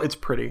overall, it's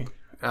pretty.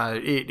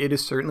 It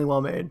is certainly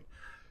well made.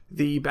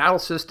 The battle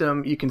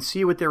system, you can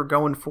see what they were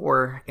going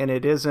for, and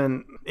it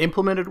isn't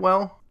implemented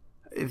well.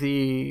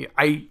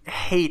 I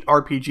hate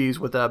RPGs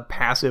with a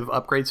passive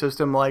upgrade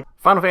system like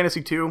Final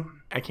Fantasy II.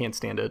 I can't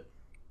stand it.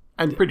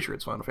 I'm pretty sure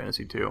it's Final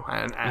Fantasy II.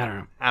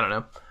 I don't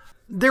know.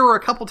 There were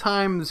a couple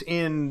times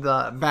in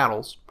the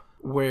battles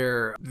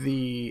where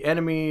the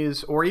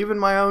enemies or even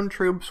my own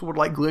troops would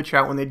like glitch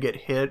out when they'd get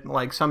hit.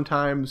 Like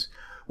sometimes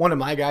one of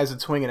my guys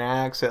would swing an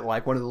axe at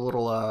like one of the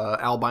little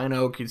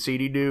albino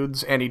Kisidi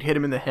dudes, and he'd hit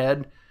him in the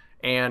head,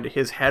 and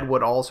his head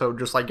would also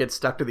just like get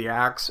stuck to the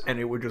axe, and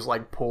it would just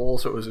like pull,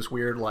 so it was this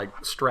weird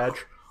like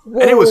stretch.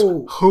 Whoa. And it was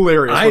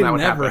hilarious when that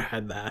would happen. I never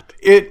had that.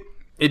 It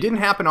didn't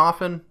happen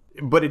often,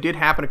 but it did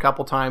happen a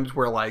couple times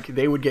where like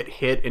they would get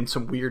hit and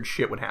some weird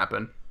shit would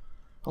happen.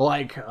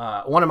 Like,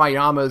 one of my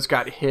Yamas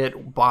got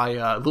hit by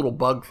a little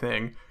bug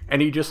thing,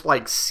 and he just,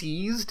 like,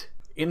 seized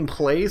in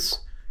place,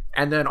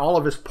 and then all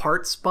of his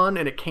parts spun,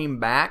 and it came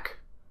back.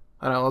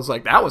 And I was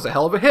like, that was a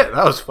hell of a hit.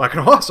 That was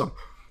fucking awesome.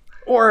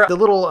 Or the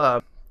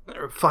little,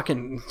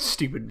 fucking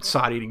stupid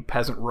sod-eating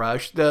peasant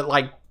rush, the,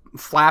 like,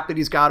 flap that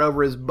he's got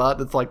over his butt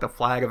that's, like, the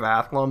flag of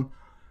Athlum.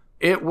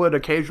 It would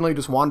occasionally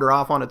just wander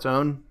off on its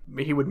own.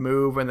 He would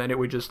move, and then it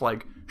would just,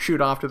 like, shoot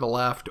off to the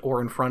left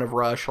or in front of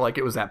Rush, like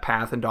it was that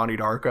path in Donnie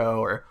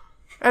Darko,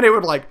 and it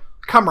would, like,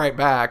 come right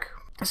back.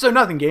 So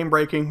nothing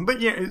game-breaking,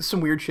 but, yeah, some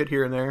weird shit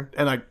here and there,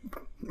 and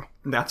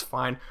that's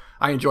fine.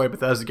 I enjoy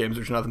Bethesda games.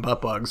 There's nothing but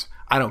bugs.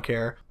 I don't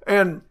care.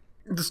 And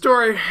the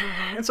story,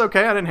 it's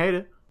okay. I didn't hate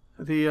it.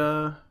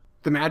 The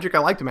magic, I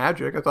liked the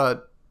magic. I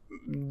thought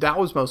that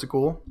was mostly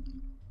cool.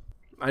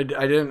 I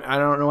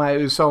don't know why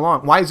it was so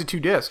long. Why is it 2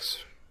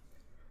 discs?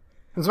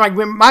 It's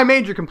my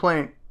major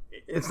complaint.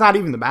 It's not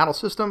even the battle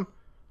system,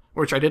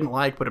 which I didn't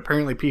like, but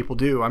apparently people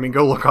do. I mean,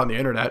 go look on the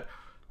internet.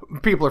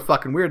 People are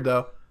fucking weird,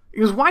 though.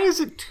 Because why is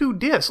it 2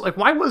 discs? Like,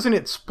 why wasn't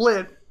it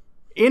split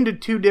into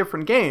 2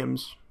 different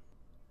games?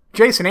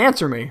 Jason,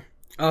 answer me.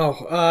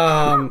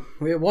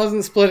 It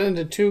wasn't split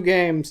into 2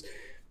 games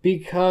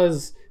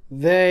because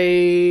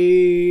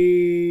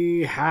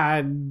they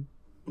had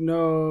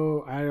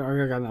no...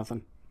 I got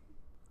nothing.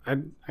 I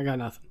got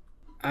nothing.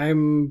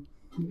 I'm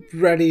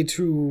ready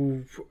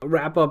to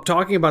wrap up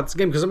talking about this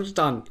game because I'm just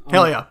done.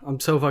 Hell yeah. I'm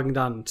so fucking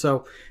done.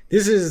 So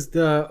this is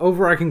the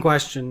overarching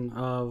question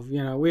of,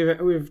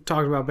 we've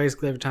talked about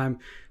basically every time.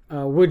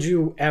 Would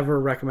you ever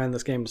recommend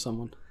this game to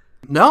someone?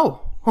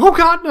 No. Oh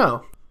god,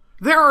 no.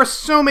 There are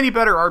so many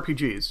better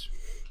RPGs.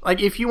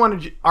 Like, if you want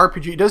an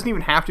RPG, it doesn't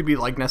even have to be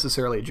like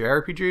necessarily a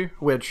JRPG,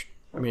 which,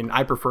 I mean,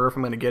 I prefer if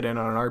I'm going to get in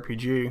on an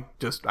RPG.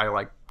 I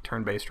like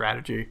turn-based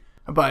strategy.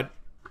 But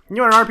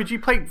you want an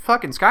RPG? Play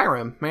fucking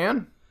Skyrim,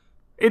 man.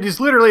 It is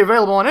literally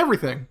available on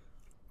everything.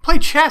 Play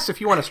chess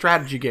if you want a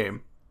strategy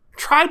game.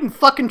 Tried and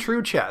fucking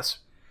true chess.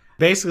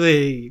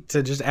 Basically,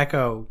 to just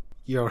echo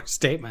your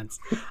statements.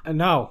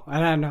 No.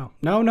 I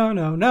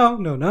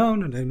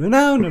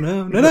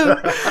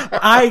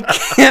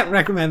can't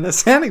recommend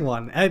this to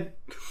anyone.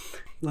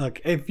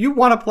 Look, if you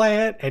want to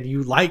play it and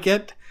you like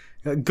it,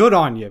 good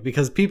on you,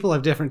 because people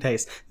have different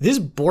tastes. This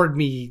bored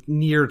me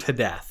near to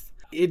death.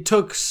 It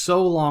took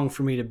so long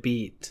for me to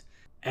beat,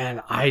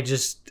 and I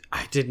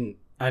didn't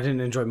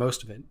enjoy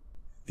most of it.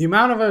 The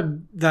amount of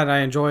it that I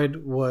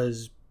enjoyed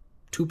was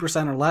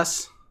 2% or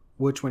less,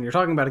 which when you're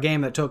talking about a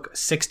game that took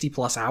 60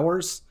 plus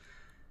hours,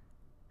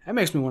 that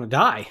makes me want to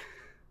die.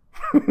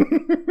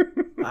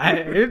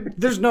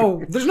 There's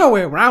no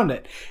way around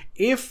it.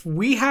 If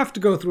we have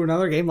to go through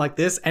another game like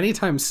this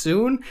anytime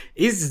soon,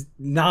 is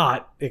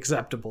not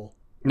acceptable.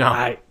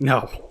 No.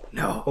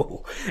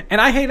 No. And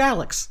I hate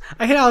Alex.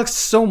 I hate Alex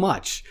so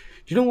much.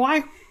 Do you know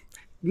why?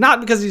 Not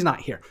because he's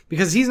not here.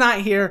 Because he's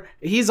not here.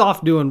 He's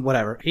off doing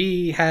whatever.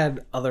 He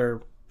had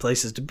other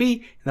places to be,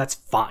 and that's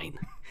fine.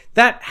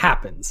 That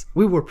happens.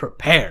 We were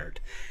prepared.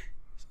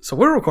 So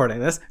we're recording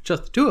this,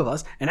 just the two of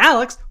us, and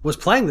Alex was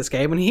playing this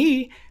game, and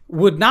he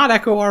would not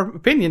echo our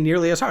opinion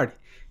nearly as hard.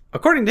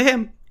 According to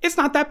him, it's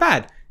not that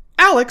bad.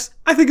 Alex,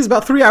 I think, is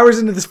about 3 hours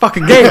into this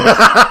fucking game.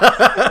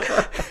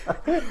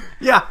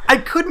 Yeah, I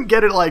couldn't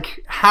get it,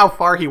 like, how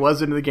far he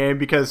was into the game,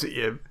 because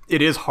it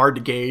is hard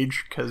to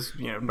gauge, because,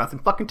 nothing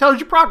fucking tells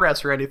you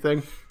progress or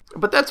anything.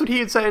 But that's what he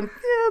had said.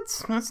 Yeah,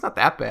 it's not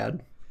that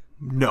bad.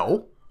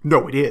 No,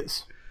 it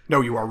is.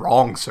 No, you are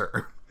wrong,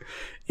 sir.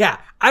 Yeah,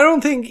 I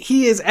don't think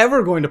he is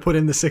ever going to put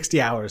in the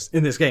 60 hours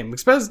in this game.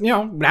 Because,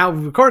 now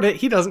we record it,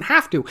 he doesn't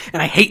have to.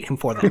 And I hate him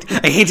for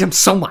that. I hate him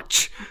so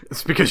much.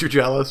 It's because you're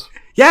jealous?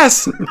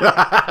 Yes!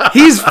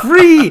 He's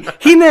free!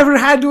 He never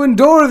had to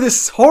endure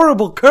this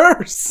horrible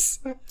curse!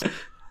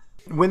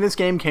 When this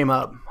game came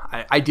up,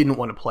 I didn't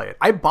want to play it.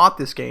 I bought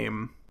this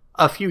game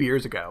a few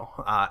years ago.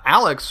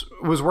 Alex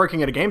was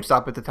working at a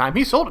GameStop at the time.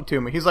 He sold it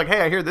to me. He's like,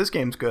 hey, I hear this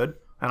game's good.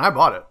 And I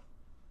bought it.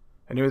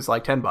 And it was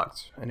like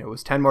 $10. And it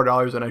was $10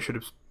 more than I should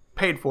have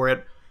paid for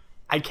it.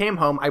 I came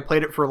home. I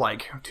played it for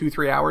like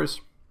 2-3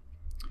 hours.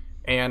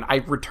 And I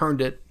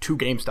returned it to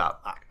GameStop.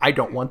 I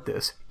don't want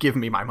this. Give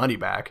me my money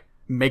back.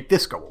 Make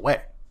this go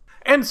away.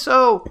 And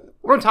so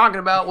we're talking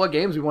about what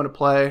games we want to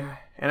play.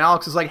 And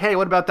Alex is like, hey,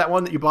 what about that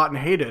one that you bought and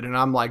hated? And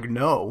I'm like,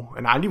 no.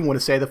 And I didn't even want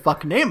to say the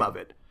fucking name of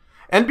it.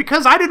 And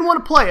because I didn't want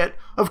to play it,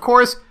 of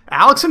course,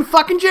 Alex and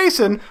fucking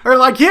Jason are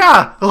like,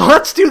 yeah,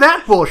 let's do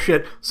that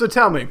bullshit. So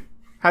tell me,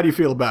 how do you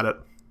feel about it?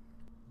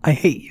 I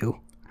hate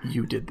you.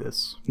 You did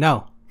this.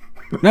 No.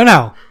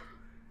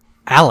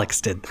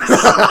 Alex did this.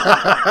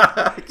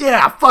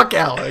 Yeah, fuck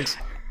Alex.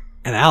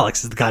 And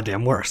Alex is the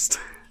goddamn worst.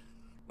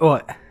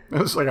 What?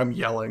 It's like I'm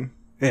yelling.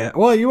 Yeah,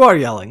 well, you are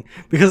yelling.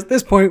 Because at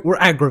this point, we're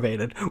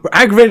aggravated. We're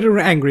aggravated and we're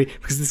angry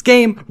because this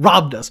game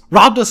robbed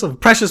us of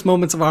precious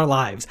moments of our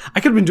lives. I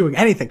could have been doing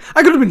anything.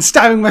 I could have been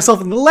stabbing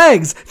myself in the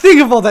legs.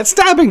 Think of all that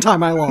stabbing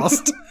time I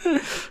lost.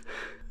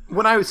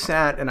 When I was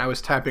sat and I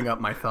was typing up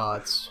my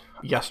thoughts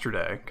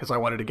yesterday, because I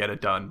wanted to get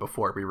it done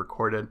before we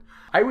recorded,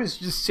 I was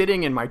just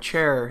sitting in my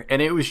chair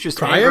and it was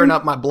just angering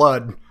up my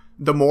blood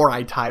the more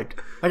I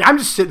typed. Like, I'm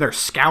just sitting there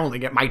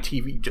scowling at my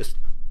TV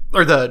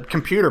or the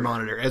computer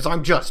monitor as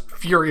I'm just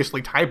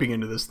furiously typing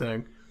into this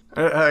thing.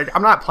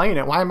 I'm not playing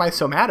it. Why am I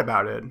so mad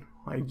about it?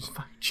 Like, just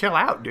fucking chill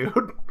out,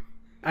 dude.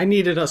 I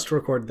needed us to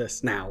record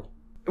this now.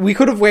 We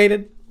could have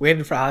waited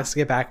for Alex to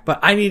get back, but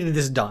I needed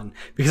this done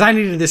because I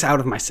needed this out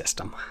of my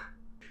system.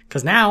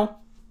 Because now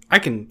I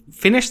can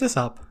finish this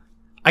up,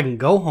 I can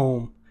go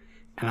home,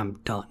 and I'm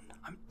done.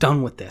 I'm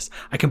done with this.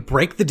 I can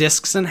break the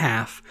discs in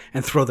half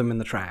and throw them in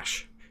the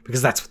trash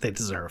because that's what they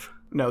deserve.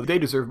 No, they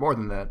deserve more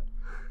than that.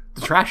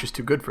 The trash is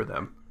too good for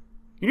them.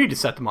 You need to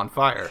set them on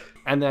fire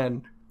and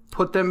then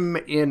put them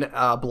in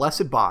a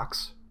blessed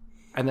box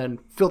and then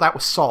fill that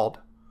with salt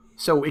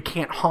so it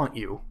can't haunt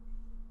you.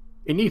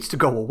 It needs to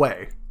go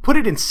away. Put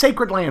it in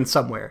sacred land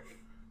somewhere.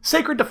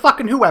 Sacred to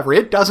fucking whoever.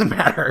 It doesn't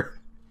matter.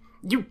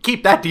 You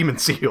keep that demon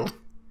sealed.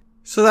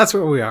 So that's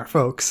where we are,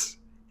 folks.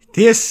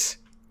 This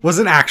was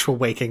an actual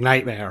waking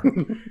nightmare.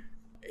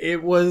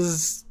 It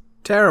was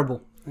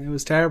terrible. It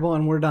was terrible,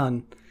 and we're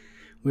done.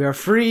 We are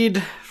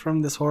freed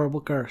from this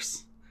horrible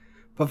curse.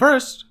 But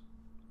first,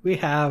 we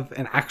have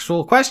an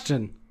actual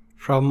question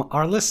from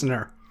our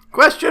listener.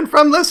 Question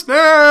from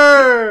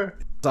listener!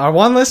 Our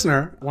one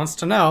listener wants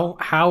to know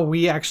how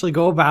we actually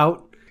go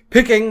about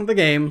picking the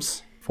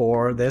games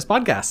for this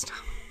podcast.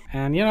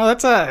 And,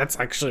 that's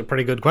actually a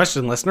pretty good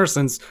question, listener,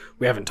 since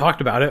we haven't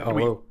talked about it.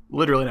 Although we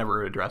literally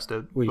never addressed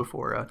it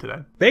before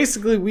today.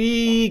 Basically,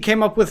 we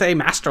came up with a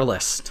master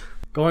list,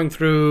 going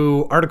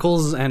through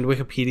articles and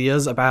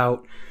Wikipedias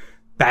about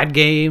bad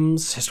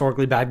games,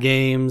 historically bad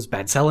games,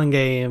 bad selling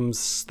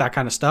games, that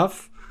kind of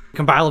stuff.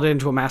 Compiled it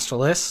into a master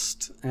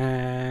list,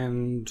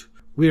 and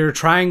we're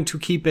trying to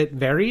keep it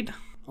varied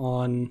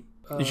on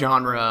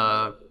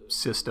genre,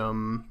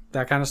 system,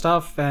 that kind of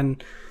stuff.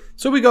 And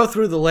so we go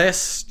through the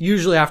list,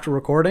 usually after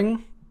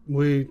recording.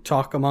 We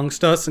talk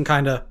amongst us and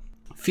kind of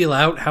feel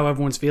out how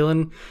everyone's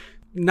feeling.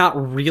 Not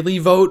really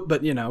vote,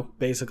 but,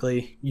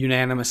 basically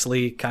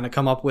unanimously kind of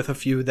come up with a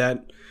few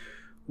that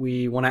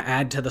we want to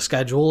add to the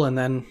schedule and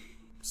then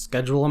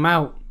schedule them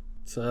out.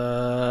 It's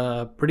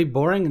a pretty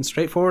boring and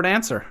straightforward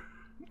answer.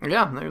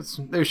 Yeah,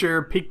 there's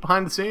your peek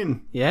behind the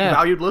scene. Yeah.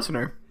 Valued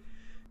listener.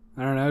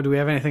 I don't know. Do we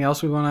have anything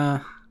else we want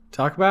to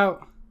talk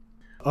about?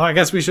 Oh, I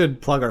guess we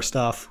should plug our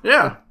stuff.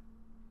 Yeah.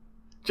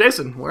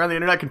 Jason, where on the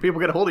internet can people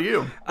get a hold of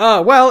you?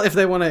 Well, if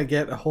they want to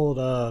get a hold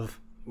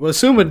of,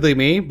 assumedly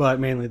me, but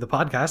mainly the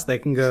podcast, they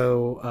can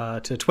go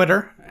to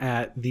Twitter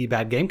at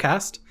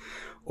TheBadGamecast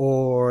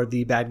or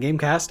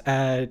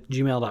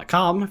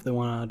TheBadGamecast@gmail.com if they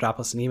want to drop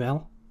us an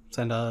email.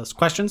 Send us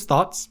questions,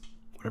 thoughts,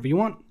 whatever you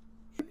want.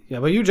 Yeah,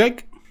 about you,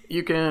 Jake?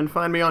 You can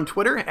find me on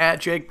Twitter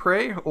at Jake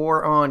Prey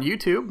or on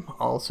YouTube,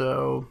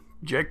 also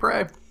Jake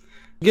Prey.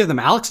 Give them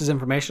Alex's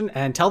information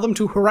and tell them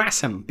to harass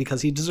him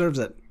because he deserves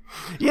it.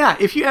 Yeah,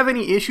 if you have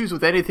any issues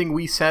with anything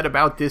we said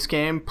about this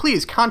game,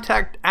 please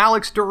contact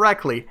Alex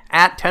directly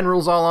at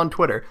 10rulesall on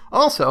Twitter.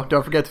 Also,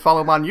 don't forget to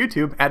follow him on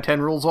YouTube at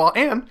 10rulesall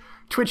and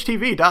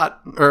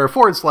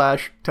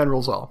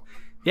twitch.tv/10rulesall.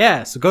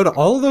 Yeah, so go to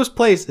all of those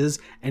places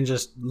and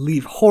just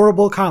leave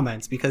horrible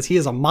comments because he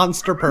is a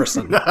monster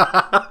person. All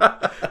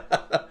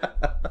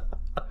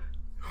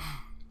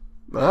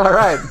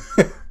right.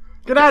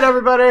 Good night,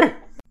 everybody.